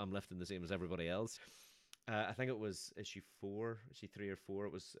like, "Nope, I'm lifting the same as everybody else." I think it was issue 3 or 4.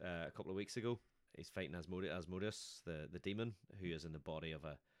 It was a couple of weeks ago. He's fighting Asmodeus, the demon, who is in the body of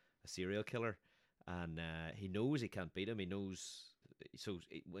a serial killer, and he knows he can't beat him. He knows. So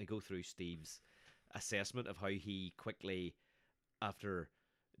we go through Steve's assessment of how he quickly, after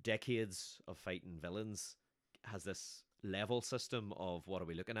decades of fighting villains, has this level system of what are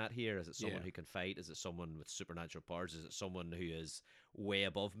we looking at here? Is it someone who can fight? Is it someone with supernatural powers? Is it someone who is way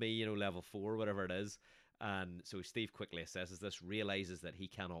above me, level 4, whatever it is? And so Steve quickly assesses this, realizes that he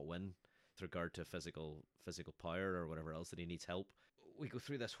cannot win with regard to physical power or whatever else, that he needs help. We go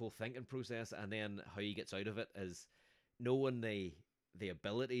through this whole thinking process, and then how he gets out of it is knowing the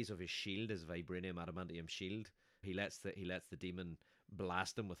abilities of his shield, his vibranium adamantium shield. He lets the demon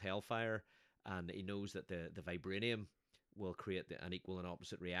blast him with hellfire, and he knows that the vibranium will create an equal and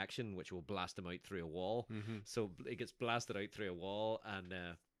opposite reaction, which will blast him out through a wall. Mm-hmm. So he gets blasted out through a wall, and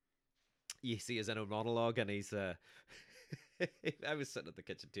you see his inner monologue, and he's I was sitting at the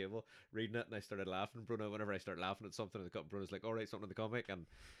kitchen table reading it, and I started laughing. Bruno, whenever I start laughing at something, Bruno's like, "All right, something in the comic," and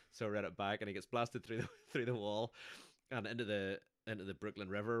so I read it back, and he gets blasted through the wall and into the Brooklyn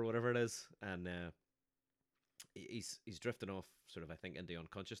River or whatever it is, and he's drifting off, sort of, I think, into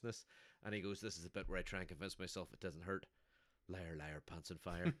unconsciousness, and he goes, "This is the bit where I try and convince myself it doesn't hurt. Liar, liar, pants on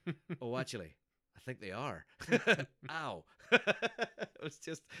fire. Oh, actually, I think they are." Ow. It's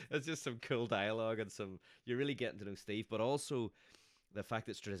just some cool dialogue, and you're really getting to know Steve, but also the fact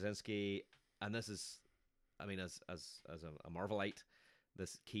that Straczynski, and this is, I mean, as a Marvelite,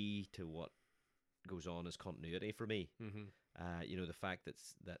 this key to what goes on is continuity for me. Mm-hmm. The fact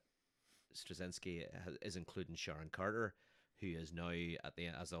that Straczynski is including Sharon Carter, who is now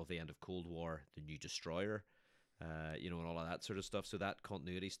as of the end of Cold War, the new Destroyer, and all of that sort of stuff. So that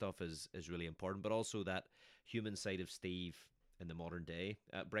continuity stuff is really important, but also that human side of Steve in the modern day,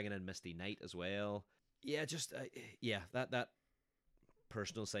 bringing in Misty Knight as well. Yeah, just that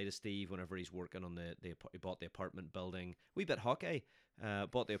personal side of Steve. Whenever he's working on he bought the apartment building. We bit Hawkeye.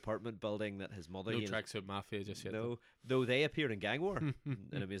 Bought the apartment building that his mother. No Tracksuit Mafia just yet. No, though they appear in Gang War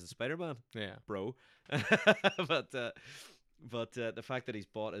in Amazing Spider-Man. Yeah, bro. But the fact that he's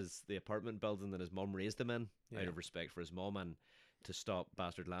bought the apartment building that his mum raised him in, out of respect for his mum, and to stop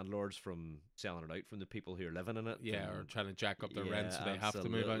bastard landlords from selling it out from the people who are living in it. Yeah, or trying to jack up their rent so they have to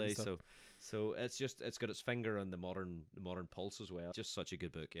move out and stuff. So it's got its finger on the modern pulse as well. Just such a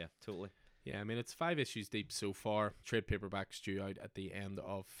good book. Yeah, totally. Yeah, I mean, it's 5 issues deep so far. Trade paperback's due out at the end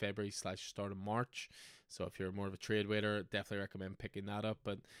of February / start of March. So if you're more of a trade waiter, definitely recommend picking that up.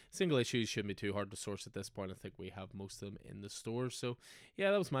 But single issues shouldn't be too hard to source at this point. I think we have most of them in the stores. So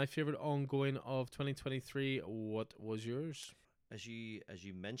yeah, that was my favorite ongoing of 2023. What was yours? As you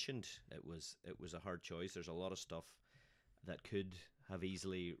mentioned, it was a hard choice. There's a lot of stuff that could have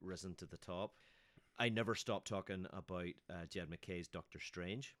easily risen to the top. I never stopped talking about Jed MacKay's Doctor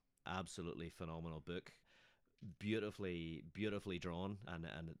Strange. Absolutely phenomenal book, beautifully drawn, and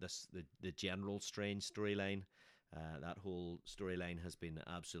the general Strange storyline, that whole storyline has been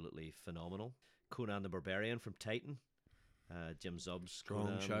absolutely phenomenal. Conan the Barbarian from Titan, Jim Zub's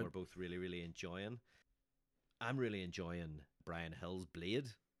Conan, we're both really enjoying. I'm really enjoying Brian Hill's Blade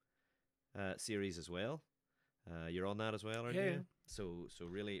series as well. You're on that as well, aren't you? Yeah. So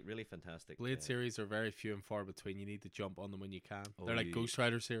really fantastic. Blade series are very few and far between. You need to jump on them when you can. They're like Ghost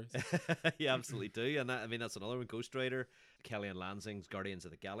Rider series. You absolutely do. And that's another one, Ghost Rider. Kellyanne Lansing's Guardians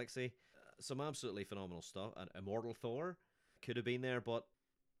of the Galaxy. Some absolutely phenomenal stuff. And Immortal Thor could have been there, but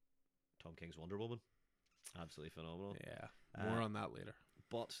Tom King's Wonder Woman, absolutely phenomenal. Yeah, more on that later.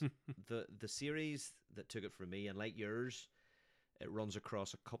 But the series that took it from me, and like yours, it runs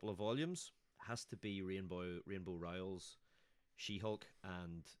across a couple of volumes, has to be Rainbow Rowell's She-Hulk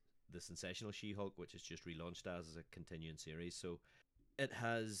and the Sensational She-Hulk, which is just relaunched as a continuing series. So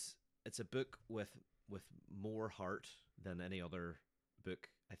it's a book with more heart than any other book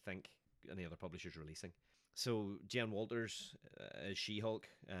I think any other publisher's releasing. So Jen Walters is She-Hulk.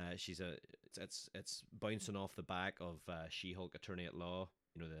 It's bouncing off the back of She-Hulk Attorney at Law.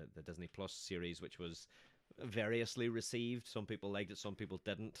 You know, the Disney Plus series, which was variously received. Some people liked it, some people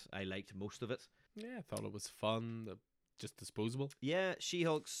didn't. I liked most of it. Yeah, I thought it was fun, just disposable. Yeah,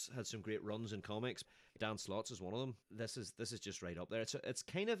 She-Hulk's had some great runs in comics. Dan Slott's is one of them. This is just right up there. It's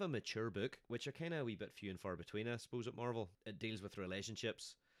kind of a mature book, which are kind of a wee bit few and far between, I suppose, at Marvel. It deals with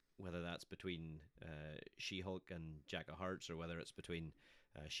relationships, whether that's between She-Hulk and Jack of Hearts, or whether it's between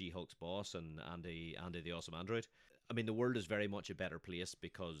She-Hulk's boss and Andy the Awesome Android. I mean, the world is very much a better place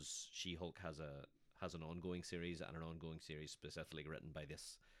because She-Hulk has an ongoing series, and an ongoing series specifically written by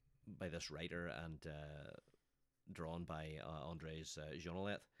this writer and drawn by Andres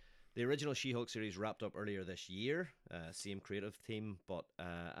Jonolette. The original She-Hulk series wrapped up earlier this year, same creative team, but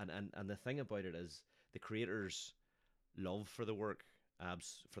and the thing about it is the creators' love for the work,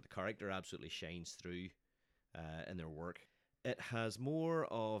 for the character, absolutely shines through in their work. It has more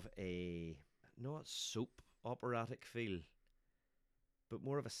of a not soap operatic feel, but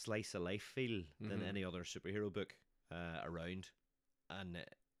more of a slice of life feel than any other superhero book around. And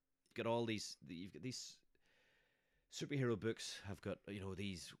you've got these superhero books have got, you know,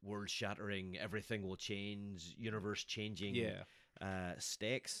 these world shattering, everything will change, universe changing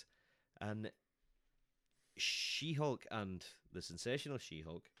stakes, and She-Hulk and the sensational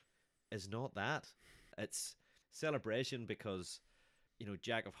She-Hulk is not that. It's celebration because, you know,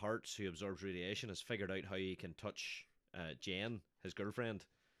 Jack of Hearts, who absorbs radiation, has figured out how he can touch Jen, his girlfriend,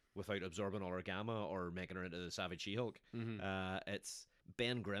 without absorbing all her gamma or making her into the Savage She-Hulk. It's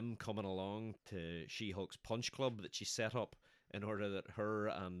Ben Grimm coming along to She-Hulk's punch club that she set up in order that her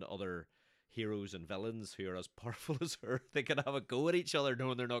and other heroes and villains who are as powerful as her, they can have a go at each other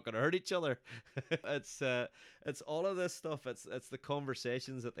knowing they're not going to hurt each other. It's all of this stuff. It's the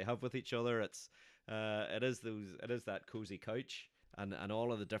conversations that they have with each other. It is that cozy couch and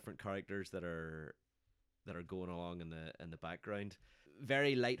all of the different characters that are going along in the background.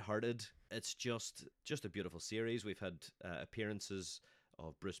 Very light-hearted. It's just a beautiful series. We've had appearances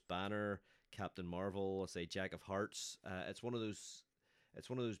of Bruce Banner, Captain Marvel, say Jack of Hearts. It's one of those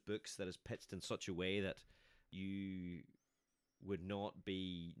books that is pitched in such a way that you would not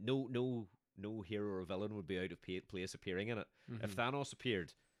be no hero or villain would be out of place appearing in it. If Thanos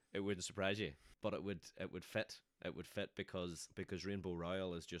appeared, it wouldn't surprise you, but it would fit. It would fit because Rainbow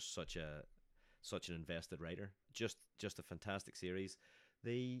Rowell is just such an invested writer. Just a fantastic series.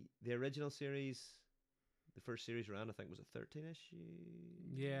 The original series, the first series ran, I think, was it 13 issues?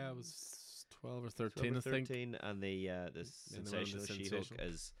 Yeah, it was 12 or 13, 12 or 13, I think. And the sensational She-Hulk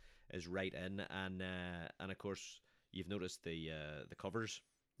is right in, and of course you've noticed the covers.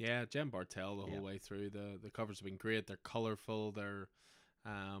 Yeah, Jen Bartel the whole way through. The covers have been great. They're colourful. They're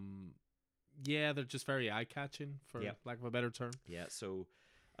they're just very eye catching, for lack of a better term. Yeah. So,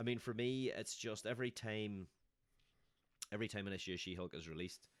 I mean, for me, it's just every time an issue of She-Hulk is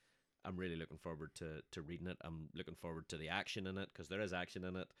released, I'm really looking forward to reading it. I'm looking forward to the action in it, because there is action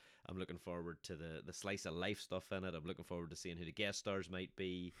in it. I'm looking forward to the slice of life stuff in it. I'm looking forward to seeing who the guest stars might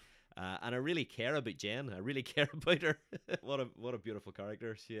be. And I really care about Jen. I really care about her. What a beautiful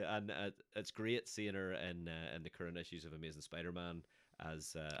character. It's great seeing her in the current issues of Amazing Spider-Man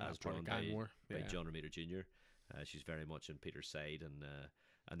as drawn by John Romita Jr. She's very much on Peter's side,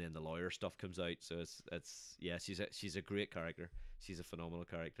 and then the lawyer stuff comes out. So she's a great character. She's a phenomenal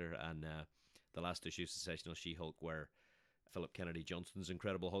character. And the last issue, Sensational She-Hulk, where Philip Kennedy Johnston's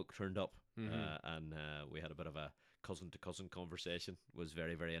Incredible Hulk turned up, and we had a bit of a cousin-to-cousin conversation. Was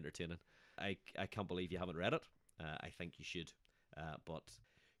very, very entertaining. I can't believe you haven't read it. I think you should. But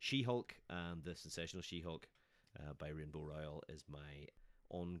She-Hulk and the Sensational She-Hulk by Rainbow Rowell is my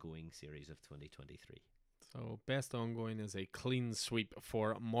ongoing series of 2023. So best ongoing is a clean sweep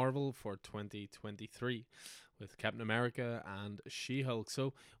for Marvel for 2023 with Captain America and She-Hulk.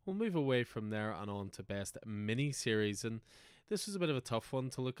 So we'll move away from there and on to best miniseries. And this was a bit of a tough one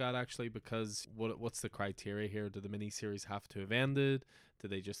to look at, actually, because what's the criteria here? Do the miniseries have to have ended? Do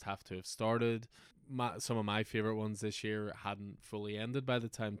they just have to have started? Some of my favourite ones this year hadn't fully ended by the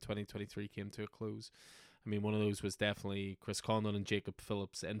time 2023 came to a close. I mean, one of those was definitely Chris Condon and Jacob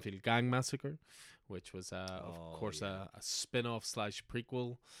Phillips' Enfield Gang Massacre, which was, of course, a spin-off /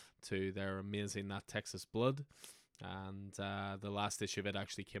 prequel to their amazing That Texas Blood. And the last issue of it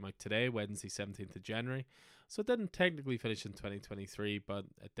actually came out today, Wednesday, 17th of January. So it didn't technically finish in 2023, but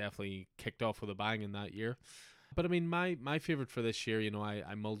it definitely kicked off with a bang in that year. But I mean, my favourite for this year, you know,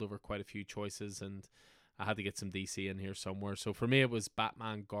 I mulled over quite a few choices, and I had to get some DC in here somewhere. So for me, it was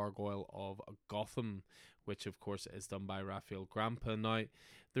Batman Gargoyle of Gotham, which of course is done by Raphael Grampa. Now,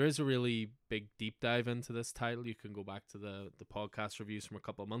 There is a really big deep dive into this title. You can go back to the podcast reviews from a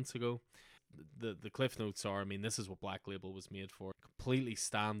couple of months ago. The cliff notes are, I mean, this is what Black Label was made for. Completely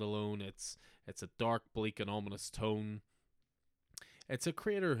standalone. It's a dark, bleak, and ominous tone. It's a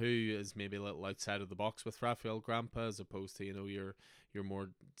creator who is maybe a little outside of the box with Rafael Grampa, as opposed to, you know, your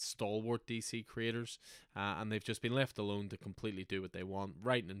more stalwart DC creators, and they've just been left alone to completely do what they want,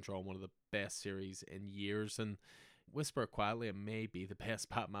 writing and drawing one of the best series in years. And whisper it quietly, it may be the best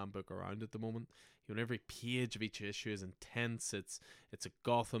Batman book around at the moment. You know, every page of each issue is intense. It's a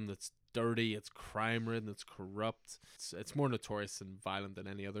Gotham that's dirty, it's crime ridden, it's corrupt. It's more notorious and violent than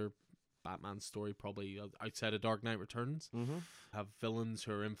any other Batman story, probably outside of Dark Knight Returns. Mm-hmm. Have villains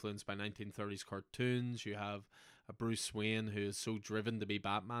who are influenced by 1930s cartoons. You have a Bruce Wayne who is so driven to be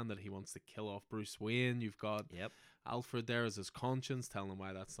Batman that he wants to kill off Bruce Wayne. You've got Alfred there as his conscience, telling him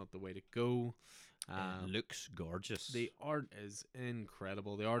why that's not the way to go. It looks gorgeous. The art is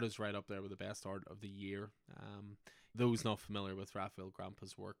incredible. The art is right up there with the best art of the year. Those not familiar with Rafael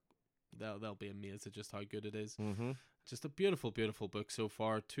Grampa's work, they'll be amazed at just how good it is. Mm-hmm. Just a beautiful, beautiful book so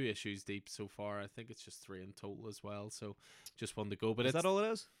far. 2 issues deep so far. I think it's just 3 in total as well. So just one to go. But Is that all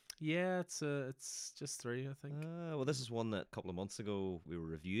it is? Yeah, it's just 3, I think. Well, this is one that a couple of months ago we were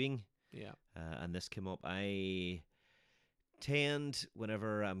reviewing. Yeah. And this came up. I tend,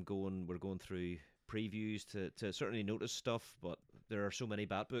 whenever we're going through previews, to certainly notice stuff, but there are so many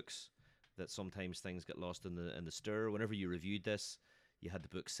Bat books that sometimes things get lost in the stir. Whenever you reviewed this, you had the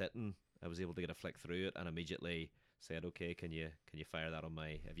book sitting. I was able to get a flick through it and immediately said, okay, can you fire that on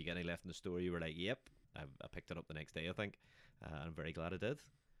my, have you got any left in the store? You were like, yep. I picked it up the next day, I think. I'm very glad I did.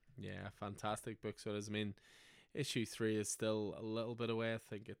 Yeah, fantastic book. So it is. I mean, issue 3 is still a little bit away. I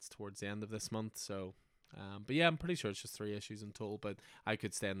think it's towards the end of this month. So, but yeah, I'm pretty sure it's just 3 issues in total. But I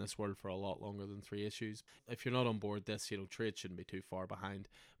could stay in this world for a lot longer than 3 issues. If you're not on board this, you know, trade shouldn't be too far behind,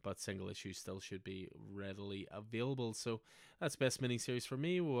 but single issues still should be readily available. So that's best miniseries for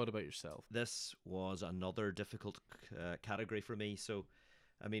me. What about yourself? This was another difficult category for me. So,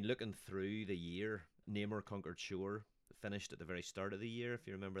 I mean, looking through the year, Namor Conquered Shore finished at the very start of the year, if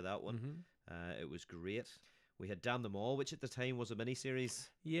you remember that one. Mm-hmm. It was great. We had Damn Them All, which at the time was a miniseries.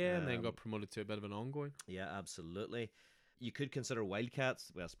 Yeah, and then got promoted to a bit of an ongoing. Yeah, absolutely. You could consider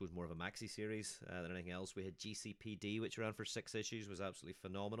Wildcats, well, I suppose more of a maxi series than anything else. We had GCPD, which ran for 6 issues, was absolutely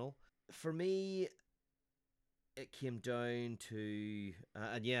phenomenal. For me, it came down to,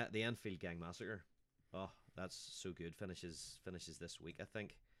 and yeah, the Enfield Gang Massacre. Oh, that's so good. Finishes this week, I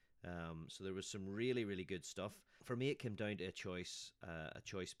think. So there was some really, really good stuff. For me, it came down to a choice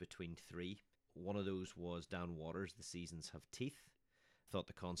between 3. One of those was Dan Waters' The Seasons Have Teeth. Thought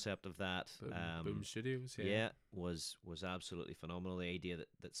the concept of that, Boom Studios, was absolutely phenomenal. The idea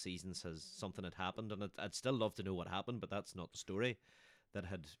that Seasons has something had happened, and I'd still love to know what happened, but that's not the story. That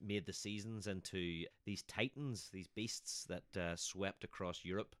had made the Seasons into these titans, these beasts that swept across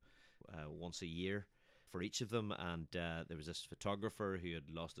Europe once a year for each of them. And there was this photographer who had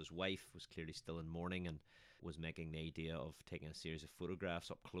lost his wife, was clearly still in mourning, and was making the idea of taking a series of photographs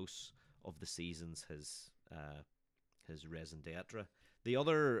up close of the Seasons, his raison d'etre. The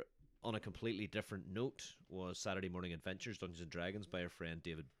other, on a completely different note, was Saturday Morning Adventures, Dungeons and Dragons, by our friend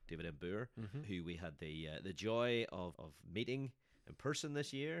David M. Boer, who we had the joy of meeting in person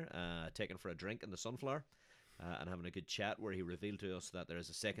this year, taking for a drink in the Sunflower, and having a good chat where he revealed to us that there is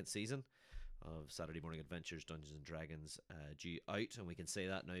a second season of Saturday Morning Adventures, Dungeons and Dragons due out, and we can say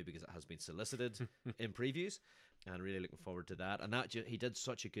that now because it has been solicited in previews, and really looking forward to that. And that he did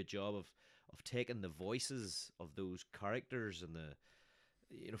such a good job of taking the voices of those characters and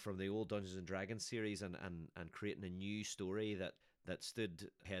from the old Dungeons and Dragons series and creating a new story that stood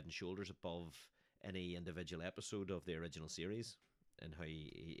head and shoulders above any individual episode of the original series and how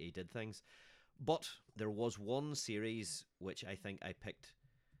he did things. But there was one series which I think I picked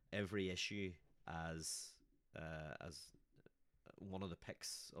every issue as one of the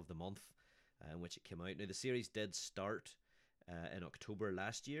picks of the month in which it came out. Now, the series did start in October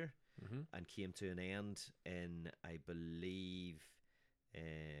last year and came to an end in, I believe,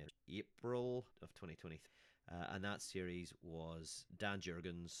 April of 2023. And that series was Dan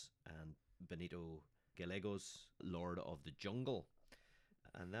Jurgens and Benito Gallegos' Lord of the Jungle.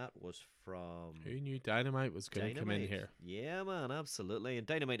 And that was from... Who knew Dynamite was going to come in here? Yeah, man, absolutely. And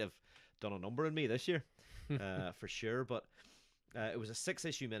Dynamite have done a number on me this year, for sure. But it was a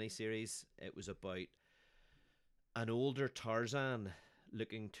 6-issue miniseries. It was about an older Tarzan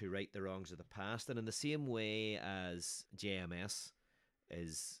looking to right the wrongs of the past. And in the same way as JMS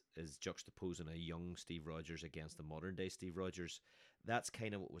is juxtaposing a young Steve Rogers against the modern-day Steve Rogers, that's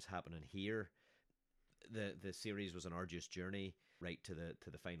kind of what was happening here. the series was an arduous journey right to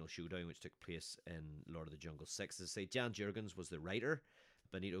the final showdown, which took place in Lord of the Jungle 6. As I say, Jan Jurgens was the writer,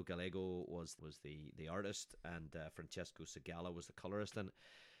 Benito Gallego was the artist, and Francesco Segala was the colorist. And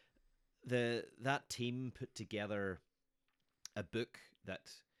that team put together a book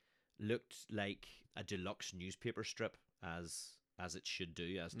that looked like a deluxe newspaper strip, as it should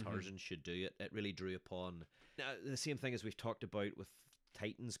do, as Tarzan should do. It really drew upon the same thing as we've talked about with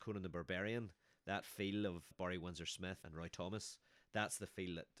Titans, Conan the Barbarian. That feel of Barry Windsor Smith and Roy Thomas. That's the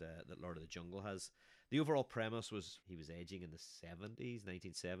feel that Lord of the Jungle has. The overall premise was he was aging in the 70s,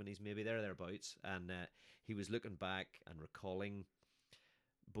 1970s, maybe thereabouts, and he was looking back and recalling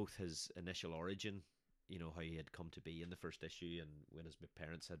both his initial origin, how he had come to be in the first issue, and when his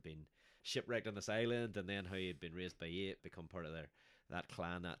parents had been shipwrecked on this island, and then how he had been raised by Ape, become part of that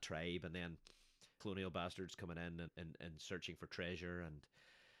clan, that tribe, and then colonial bastards coming in and searching for treasure.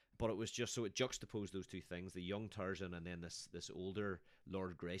 But it was just so it juxtaposed those two things, the young Tarzan and then this older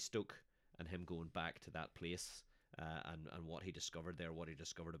Lord Greystoke, and him going back to that place and what he discovered there, what he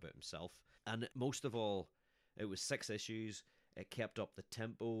discovered about himself. And most of all, it was 6 issues. It kept up the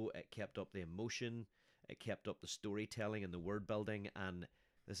tempo, it kept up the emotion, it kept up the storytelling and the word building, and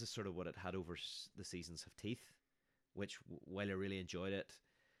this is sort of what it had over the Seasons of Teeth, which, while I really enjoyed it,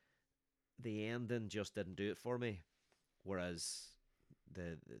 the ending just didn't do it for me, whereas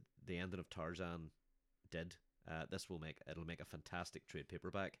the ending of Tarzan did. It'll make a fantastic trade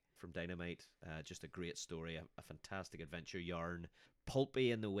paperback from Dynamite. Just a great story, a fantastic adventure yarn,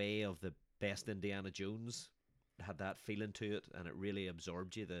 pulpy in the way of the best Indiana Jones. It had that feeling to it, and it really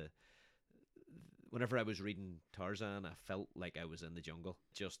absorbed you. Whenever I was reading Tarzan, I felt like I was in the jungle.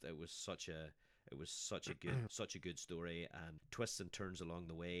 It was such a good story, and twists and turns along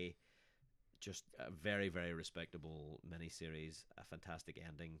the way. Just a very, very respectable miniseries, a fantastic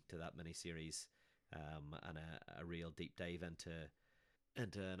ending to that miniseries, and a real deep dive into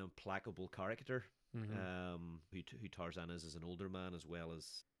an implacable character, who Tarzan is as an older man, as well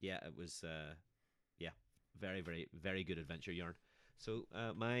as it was very, very, very good adventure yarn. So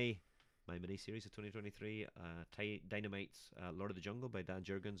my miniseries of 2023, Dynamite's Lord of the Jungle by Dan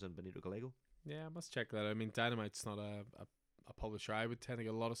Jurgens and Benito Gallego. Yeah, I must check that out. I mean, Dynamite's not a publisher I would tend to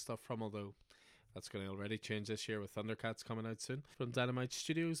get a lot of stuff from, although that's going to already change this year with Thundercats coming out soon from Dynamite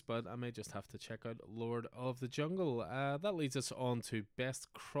Studios, but I may just have to check out Lord of the Jungle. That leads us on to best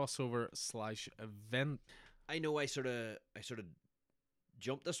crossover / event. I know I sort of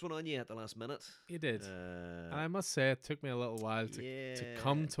jumped this one on you at the last minute. You did. And I must say it took me a little while to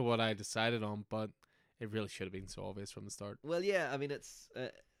come to what I decided on, but it really should have been so obvious from the start. Well, yeah, I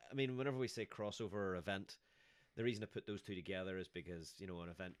mean, whenever we say crossover or event, the reason I put those two together is because, an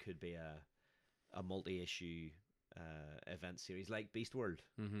event could be a multi-issue event series like Beast World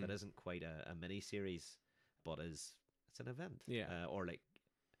that isn't quite a mini-series, but it's an event. Yeah. Or like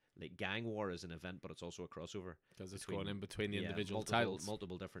Gang War is an event, but it's also a crossover. Because it's going in between the individual titles.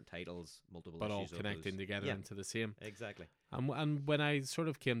 Multiple different titles, multiple but issues. But all connecting together into the same. Exactly. And when I sort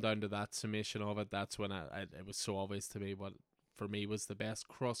of came down to that summation of it, that's when it was so obvious to me what, for me, was the best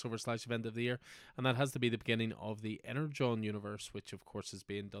crossover / event of the year. And that has to be the beginning of the Energon universe, which of course is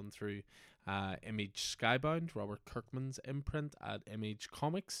being done through Image Skybound, Robert Kirkman's imprint at Image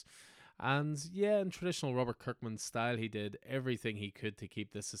Comics. And yeah, in traditional Robert Kirkman style, he did everything he could to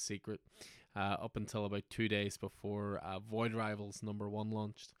keep this a secret up until about 2 days before Void Rivals #1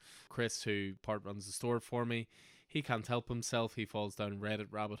 launched. Chris, who part runs the store for me, he can't help himself. He falls down Reddit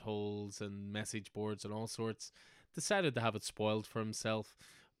rabbit holes and message boards and all sorts. Decided to have it spoiled for himself.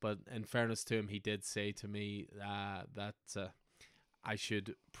 But in fairness to him, he did say to me that I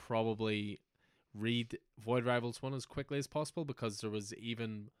should probably read Void Rivals 1 as quickly as possible, because there was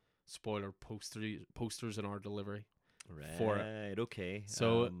even spoiler posters in our delivery for it. Okay.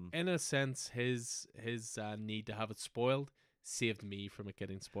 So in a sense, his need to have it spoiled saved me from it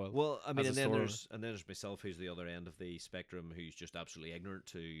getting spoiled. Well, I mean, and then there's myself, who's the other end of the spectrum, who's just absolutely ignorant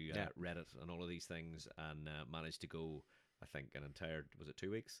to Reddit and all of these things, and managed to go, I think, an entire, was it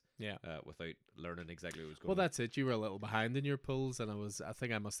 2 weeks? Yeah. Without learning exactly what was going on. Well, on. that's it. You were a little behind in your pulls, and I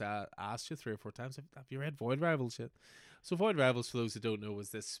think I must have asked you 3 or 4 times, have you read Void Rivals yet? So Void Rivals, for those who don't know,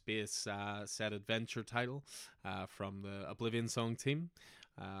 was this space set adventure title from the Oblivion Song team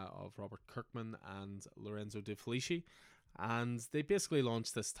of Robert Kirkman and Lorenzo De Felici. And they basically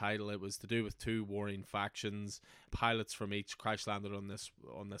launched this title. It was to do with 2 warring factions. Pilots from each crash landed on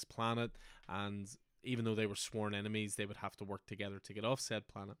this planet, and even though they were sworn enemies, they would have to work together to get off said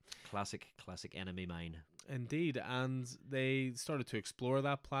planet. Classic enemy mine. Indeed. And they started to explore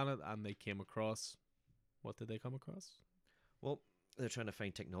that planet, and they came across... What did they come across? Well, they're trying to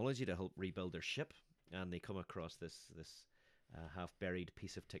find technology to help rebuild their ship. and they come across this half buried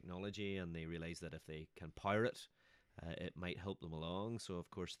piece of technology, and they realize that if they can power it, it might help them along. So of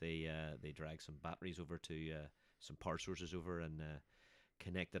course they drag some batteries over to some power sources over and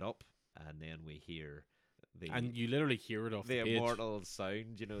connect it up, and then we hear and you literally hear it off the page. Immortal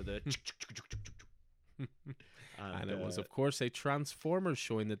sound, the and it was of course a Transformers,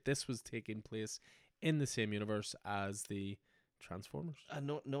 showing that this was taking place in the same universe as the Transformers. And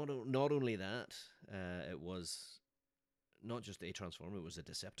not only that, it was not just a Transformer, it was a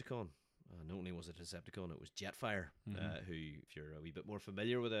Decepticon. Not only was it a Decepticon, it was Jetfire, who, if you're a wee bit more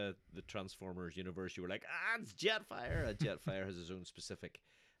familiar with the Transformers universe, you were like, it's Jetfire. Jetfire has his own specific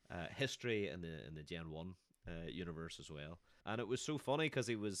history in the Gen 1 universe as well. And it was so funny because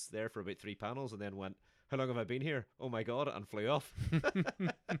he was there for about 3 panels and then went, how long have I been here? Oh my God, and flew off.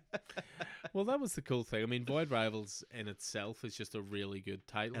 Well, that was the cool thing. I mean, Void Rivals in itself is just a really good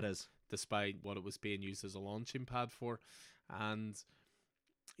title. It is. Despite what it was being used as a launching pad for. And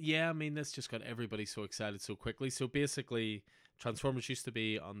yeah, I mean, this just got everybody so excited so quickly. So basically, Transformers used to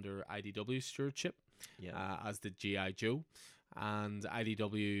be under IDW stewardship, as did G.I. Joe. And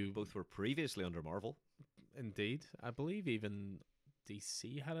IDW... both were previously under Marvel. Indeed. I believe even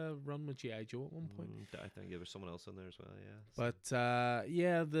DC had a run with G.I. Joe at one point. I think there was someone else in there as well, yeah. But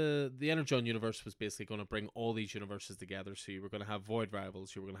the Energon universe was basically going to bring all these universes together. So you were going to have Void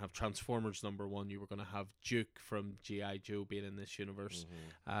Rivals, you were going to have Transformers #1, you were going to have Duke from G.I. Joe being in this universe,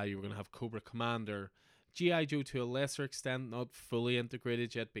 you were going to have Cobra Commander, G.I. Joe to a lesser extent, not fully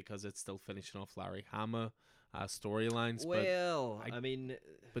integrated yet because it's still finishing off Larry Hama storylines. Well,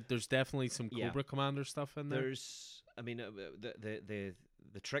 but there's definitely some Cobra Commander stuff in there.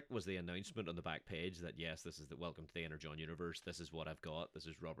 The trick was the announcement on the back page that yes, this is the welcome to the Energon universe. This is what I've got. This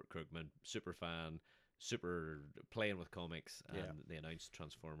is Robert Kirkman, super fan, super playing with comics, and they announced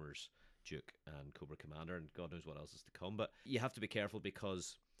Transformers, Duke, and Cobra Commander, and God knows what else is to come. But you have to be careful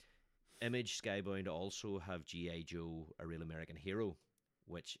because Image Skybound also have G.I. Joe, A Real American Hero,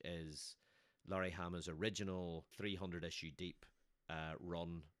 which is Larry Hama's original 300 issue deep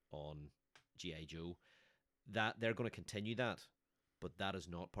run on G.I. Joe. That they're going to continue that, but that is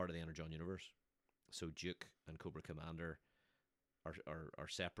not part of the Energon universe. So Duke and Cobra Commander are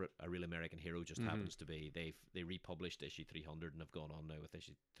separate. A Real American Hero just happens to be they republished issue 300 and have gone on now with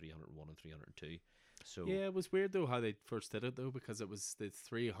issue 301 and 302. So yeah, it was weird though how they first did it though, because it was the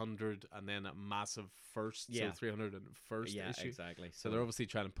 300 and then a massive first, so 300 and first issue. Exactly. So they're obviously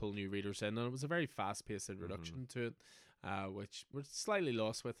trying to pull new readers in, and it was a very fast-paced introduction to it, which we're slightly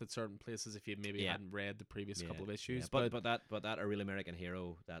lost with at certain places if you maybe hadn't read the previous couple of issues. But that A Real American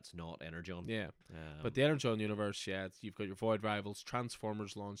Hero, that's not Energon. Yeah, but the Energon universe, you've got your Void Rivals,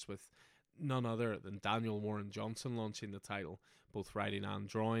 Transformers launched with none other than Daniel Warren Johnson launching the title, both writing and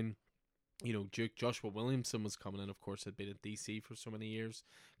drawing. You know, Duke, Joshua Williamson was coming in, of course, had been at DC for so many years,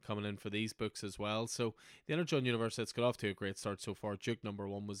 coming in for these books as well. So the Energon universe, it's got off to a great start so far. Duke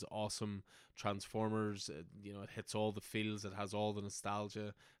 #1 was awesome. Transformers, it hits all the feels, it has all the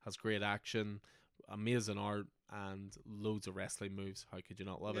nostalgia, has great action, amazing art, and loads of wrestling moves. How could you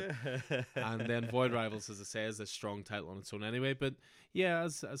not love it? And then Void Rivals, as I say, is a strong title on its own anyway. But yeah,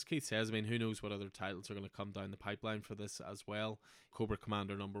 as Keith says, I mean, who knows what other titles are going to come down the pipeline for this as well. Cobra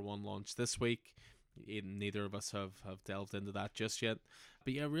Commander #1 launched this week. Neither of us have delved into that just yet.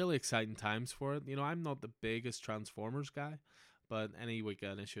 But yeah, really exciting times for it. I'm not the biggest Transformers guy, but any week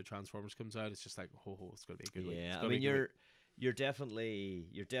an issue of Transformers comes out, it's just like, it's going to be a good week. Yeah, I mean, you're definitely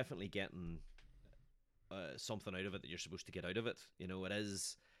getting something out of it that you're supposed to get out of it. It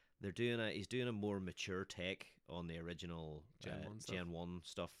is. He's doing a more mature take on the original Gen 1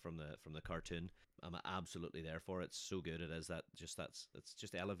 stuff from the cartoon. I'm absolutely there for it. It's so good. It is it's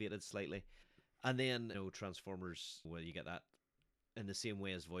just elevated slightly. And then Transformers, well, you get that in the same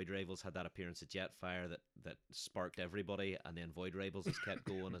way as Void Rivals had that appearance at Jetfire that sparked everybody, and then Void Rivals has kept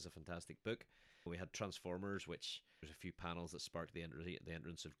going as a fantastic book. We had Transformers, which there's a few panels that sparked the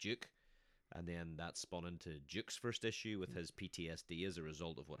entrance of Duke. And then that spun into Duke's first issue with his PTSD as a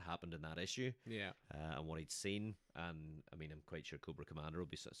result of what happened in that issue. Yeah. And what he'd seen. And, I mean, I'm quite sure Cobra Commander will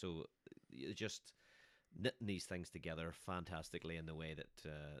be... So, just knitting these things together fantastically in the way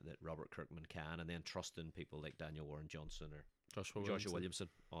that Robert Kirkman can, and then trusting people like Daniel Warren Johnson or Joshua Williamson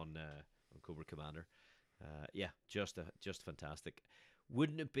on Cobra Commander. Just fantastic.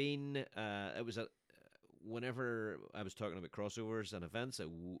 Wouldn't have been... it was whenever I was talking about crossovers and events,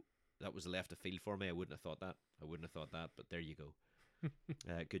 that was left of field for me. I wouldn't have thought that. But there you go.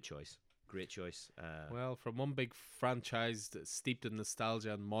 Good choice. Great choice. Well, from one big franchise steeped in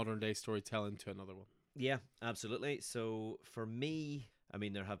nostalgia and modern day storytelling to another one. Yeah, absolutely. So for me, I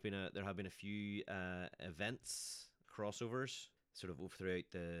mean, there have been a few events, crossovers, sort of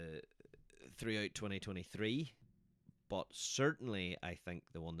throughout 2023, but certainly I think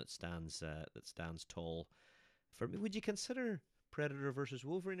the one that stands tall for me. Would you consider Predator versus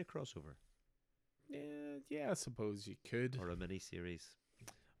Wolverine a crossover? Yeah, I suppose you could. Or a mini-series?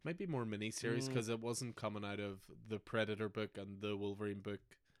 Maybe more mini-series, because it wasn't coming out of the Predator book and the Wolverine book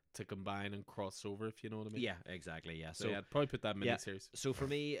to combine and cross over, if you know what I mean. Yeah, exactly, yeah. So yeah, I'd probably put that mini-series. So for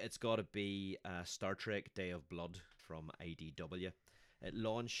me, it's got to be Star Trek Day of Blood from IDW. It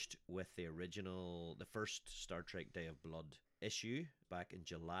launched with the first Star Trek Day of Blood issue back in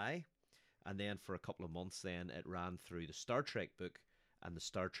July, and then for a couple of months then it ran through the Star Trek book and the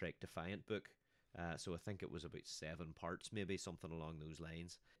Star Trek Defiant book. So I think it was about 7 parts, maybe something along those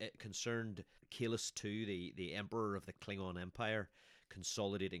lines. It concerned Kahless II, the Emperor of the Klingon Empire,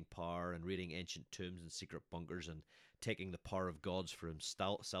 consolidating power and raiding ancient tombs and secret bunkers and taking the power of gods for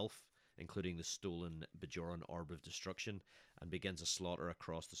himself, including the stolen Bajoran Orb of Destruction, and begins a slaughter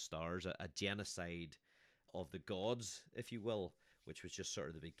across the stars, a genocide of the gods, if you will, which was just sort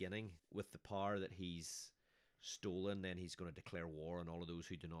of the beginning. With the power that he's stolen, then he's going to declare war on all of those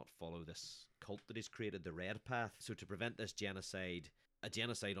who do not follow this cult that he's created, the Red Path. So to prevent this genocide, a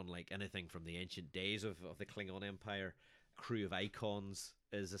genocide unlike anything from the ancient days of the Klingon Empire, a crew of icons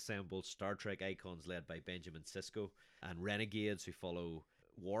is assembled, Star Trek icons led by Benjamin Sisko, and renegades who follow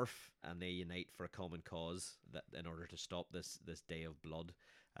Worf, and they unite for a common cause that in order to stop this Day of Blood.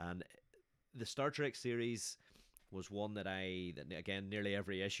 And the Star Trek series was one that again, nearly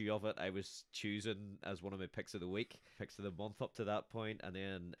every issue of it I was choosing as one of my picks of the week, picks of the month up to that point. And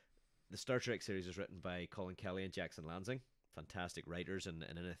then the Star Trek series is written by Colin Kelly and Jackson Lansing, fantastic writers in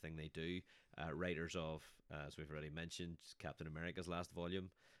anything they do, writers of, as we've already mentioned, Captain America's last volume,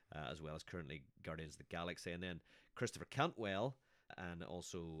 as well as currently Guardians of the Galaxy, and then Christopher Cantwell, and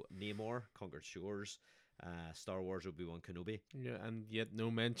also Namor, Conquered Shores, Star Wars Obi-Wan Kenobi. Yeah, and yet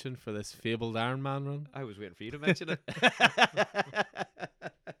no mention for this fabled Iron Man run. I was waiting for you to mention it.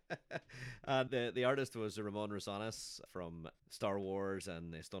 And the artist was Ramon Rosales from Star Wars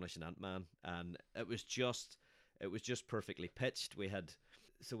and the Astonishing Ant-Man, and it was just perfectly pitched. We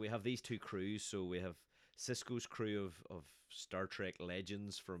have these two crews. So we have Sisko's crew of Star Trek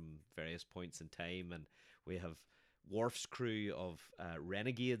legends from various points in time, and we have Worf's crew of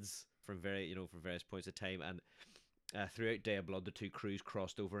renegades from various points of time. And throughout Day of Blood, the two crews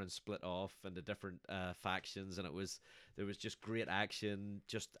crossed over and split off into different factions, and there was just great action,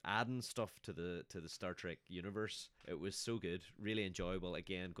 just adding stuff to the Star Trek universe. It was so good, really enjoyable.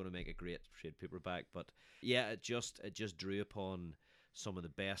 Again, going to make a great trade paperback, but yeah, it just drew upon some of the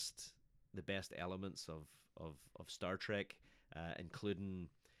best elements of Star Trek, including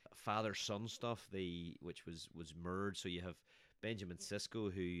father-son stuff, which was mirrored. So you have Benjamin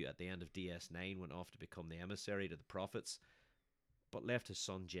Sisko, who at the end of DS9 went off to become the emissary to the Prophets, but left his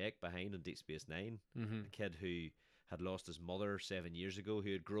son Jake behind in Deep Space Nine, a kid who had lost his mother 7 years ago,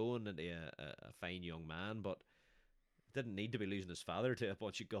 who had grown into a fine young man, but didn't need to be losing his father to a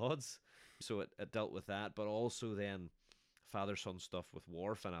bunch of gods. So it dealt with that, but also then father-son stuff with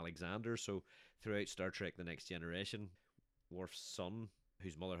Worf and Alexander. So throughout Star Trek The Next Generation, Worf's son,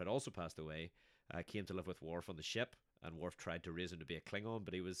 whose mother had also passed away, came to live with Worf on the ship, and Worf tried to raise him to be a Klingon,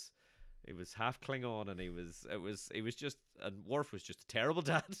 but he was half Klingon, and Worf was just a terrible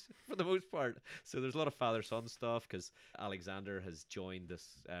dad for the most part. So there's a lot of father-son stuff because Alexander has joined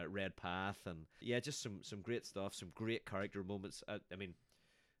this Red Path, and yeah, just some great stuff, some great character moments. I mean,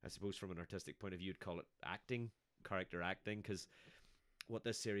 I suppose from an artistic point of view, you'd call it character acting, because what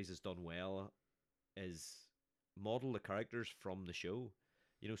this series has done well is model the characters from the show.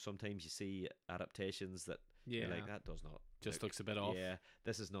 You know, sometimes you see adaptations that you're like, that does not looks a bit off. Yeah,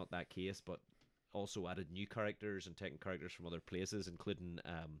 this is not that case, but also added new characters and taking characters from other places, including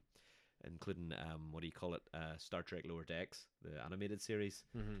what do you call it, Star Trek Lower Decks, the animated series,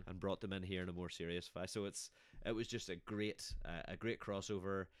 and brought them in here in a more serious fashion. So it was just a great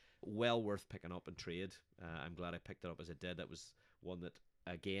crossover, well worth picking up and trade. I'm glad I picked it up as I did. That was one that,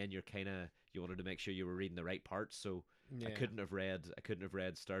 again, you wanted to make sure you were reading the right parts. So I couldn't have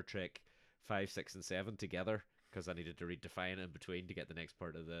read Star Trek 5, 6, and 7 together because I needed to read Defiant in between to get the next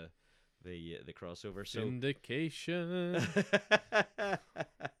part of the crossover. So Syndication.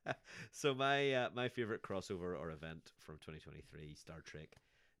 So my favorite crossover or event from 2023, Star Trek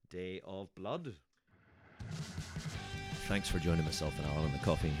Day of Blood. Thanks for joining myself and Alan on the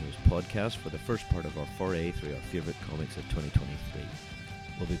Coffee and Heroes podcast for the first part of our foray through our favorite comics of 2023.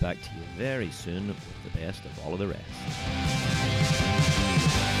 We'll be back to you very soon with the best of all of the rest.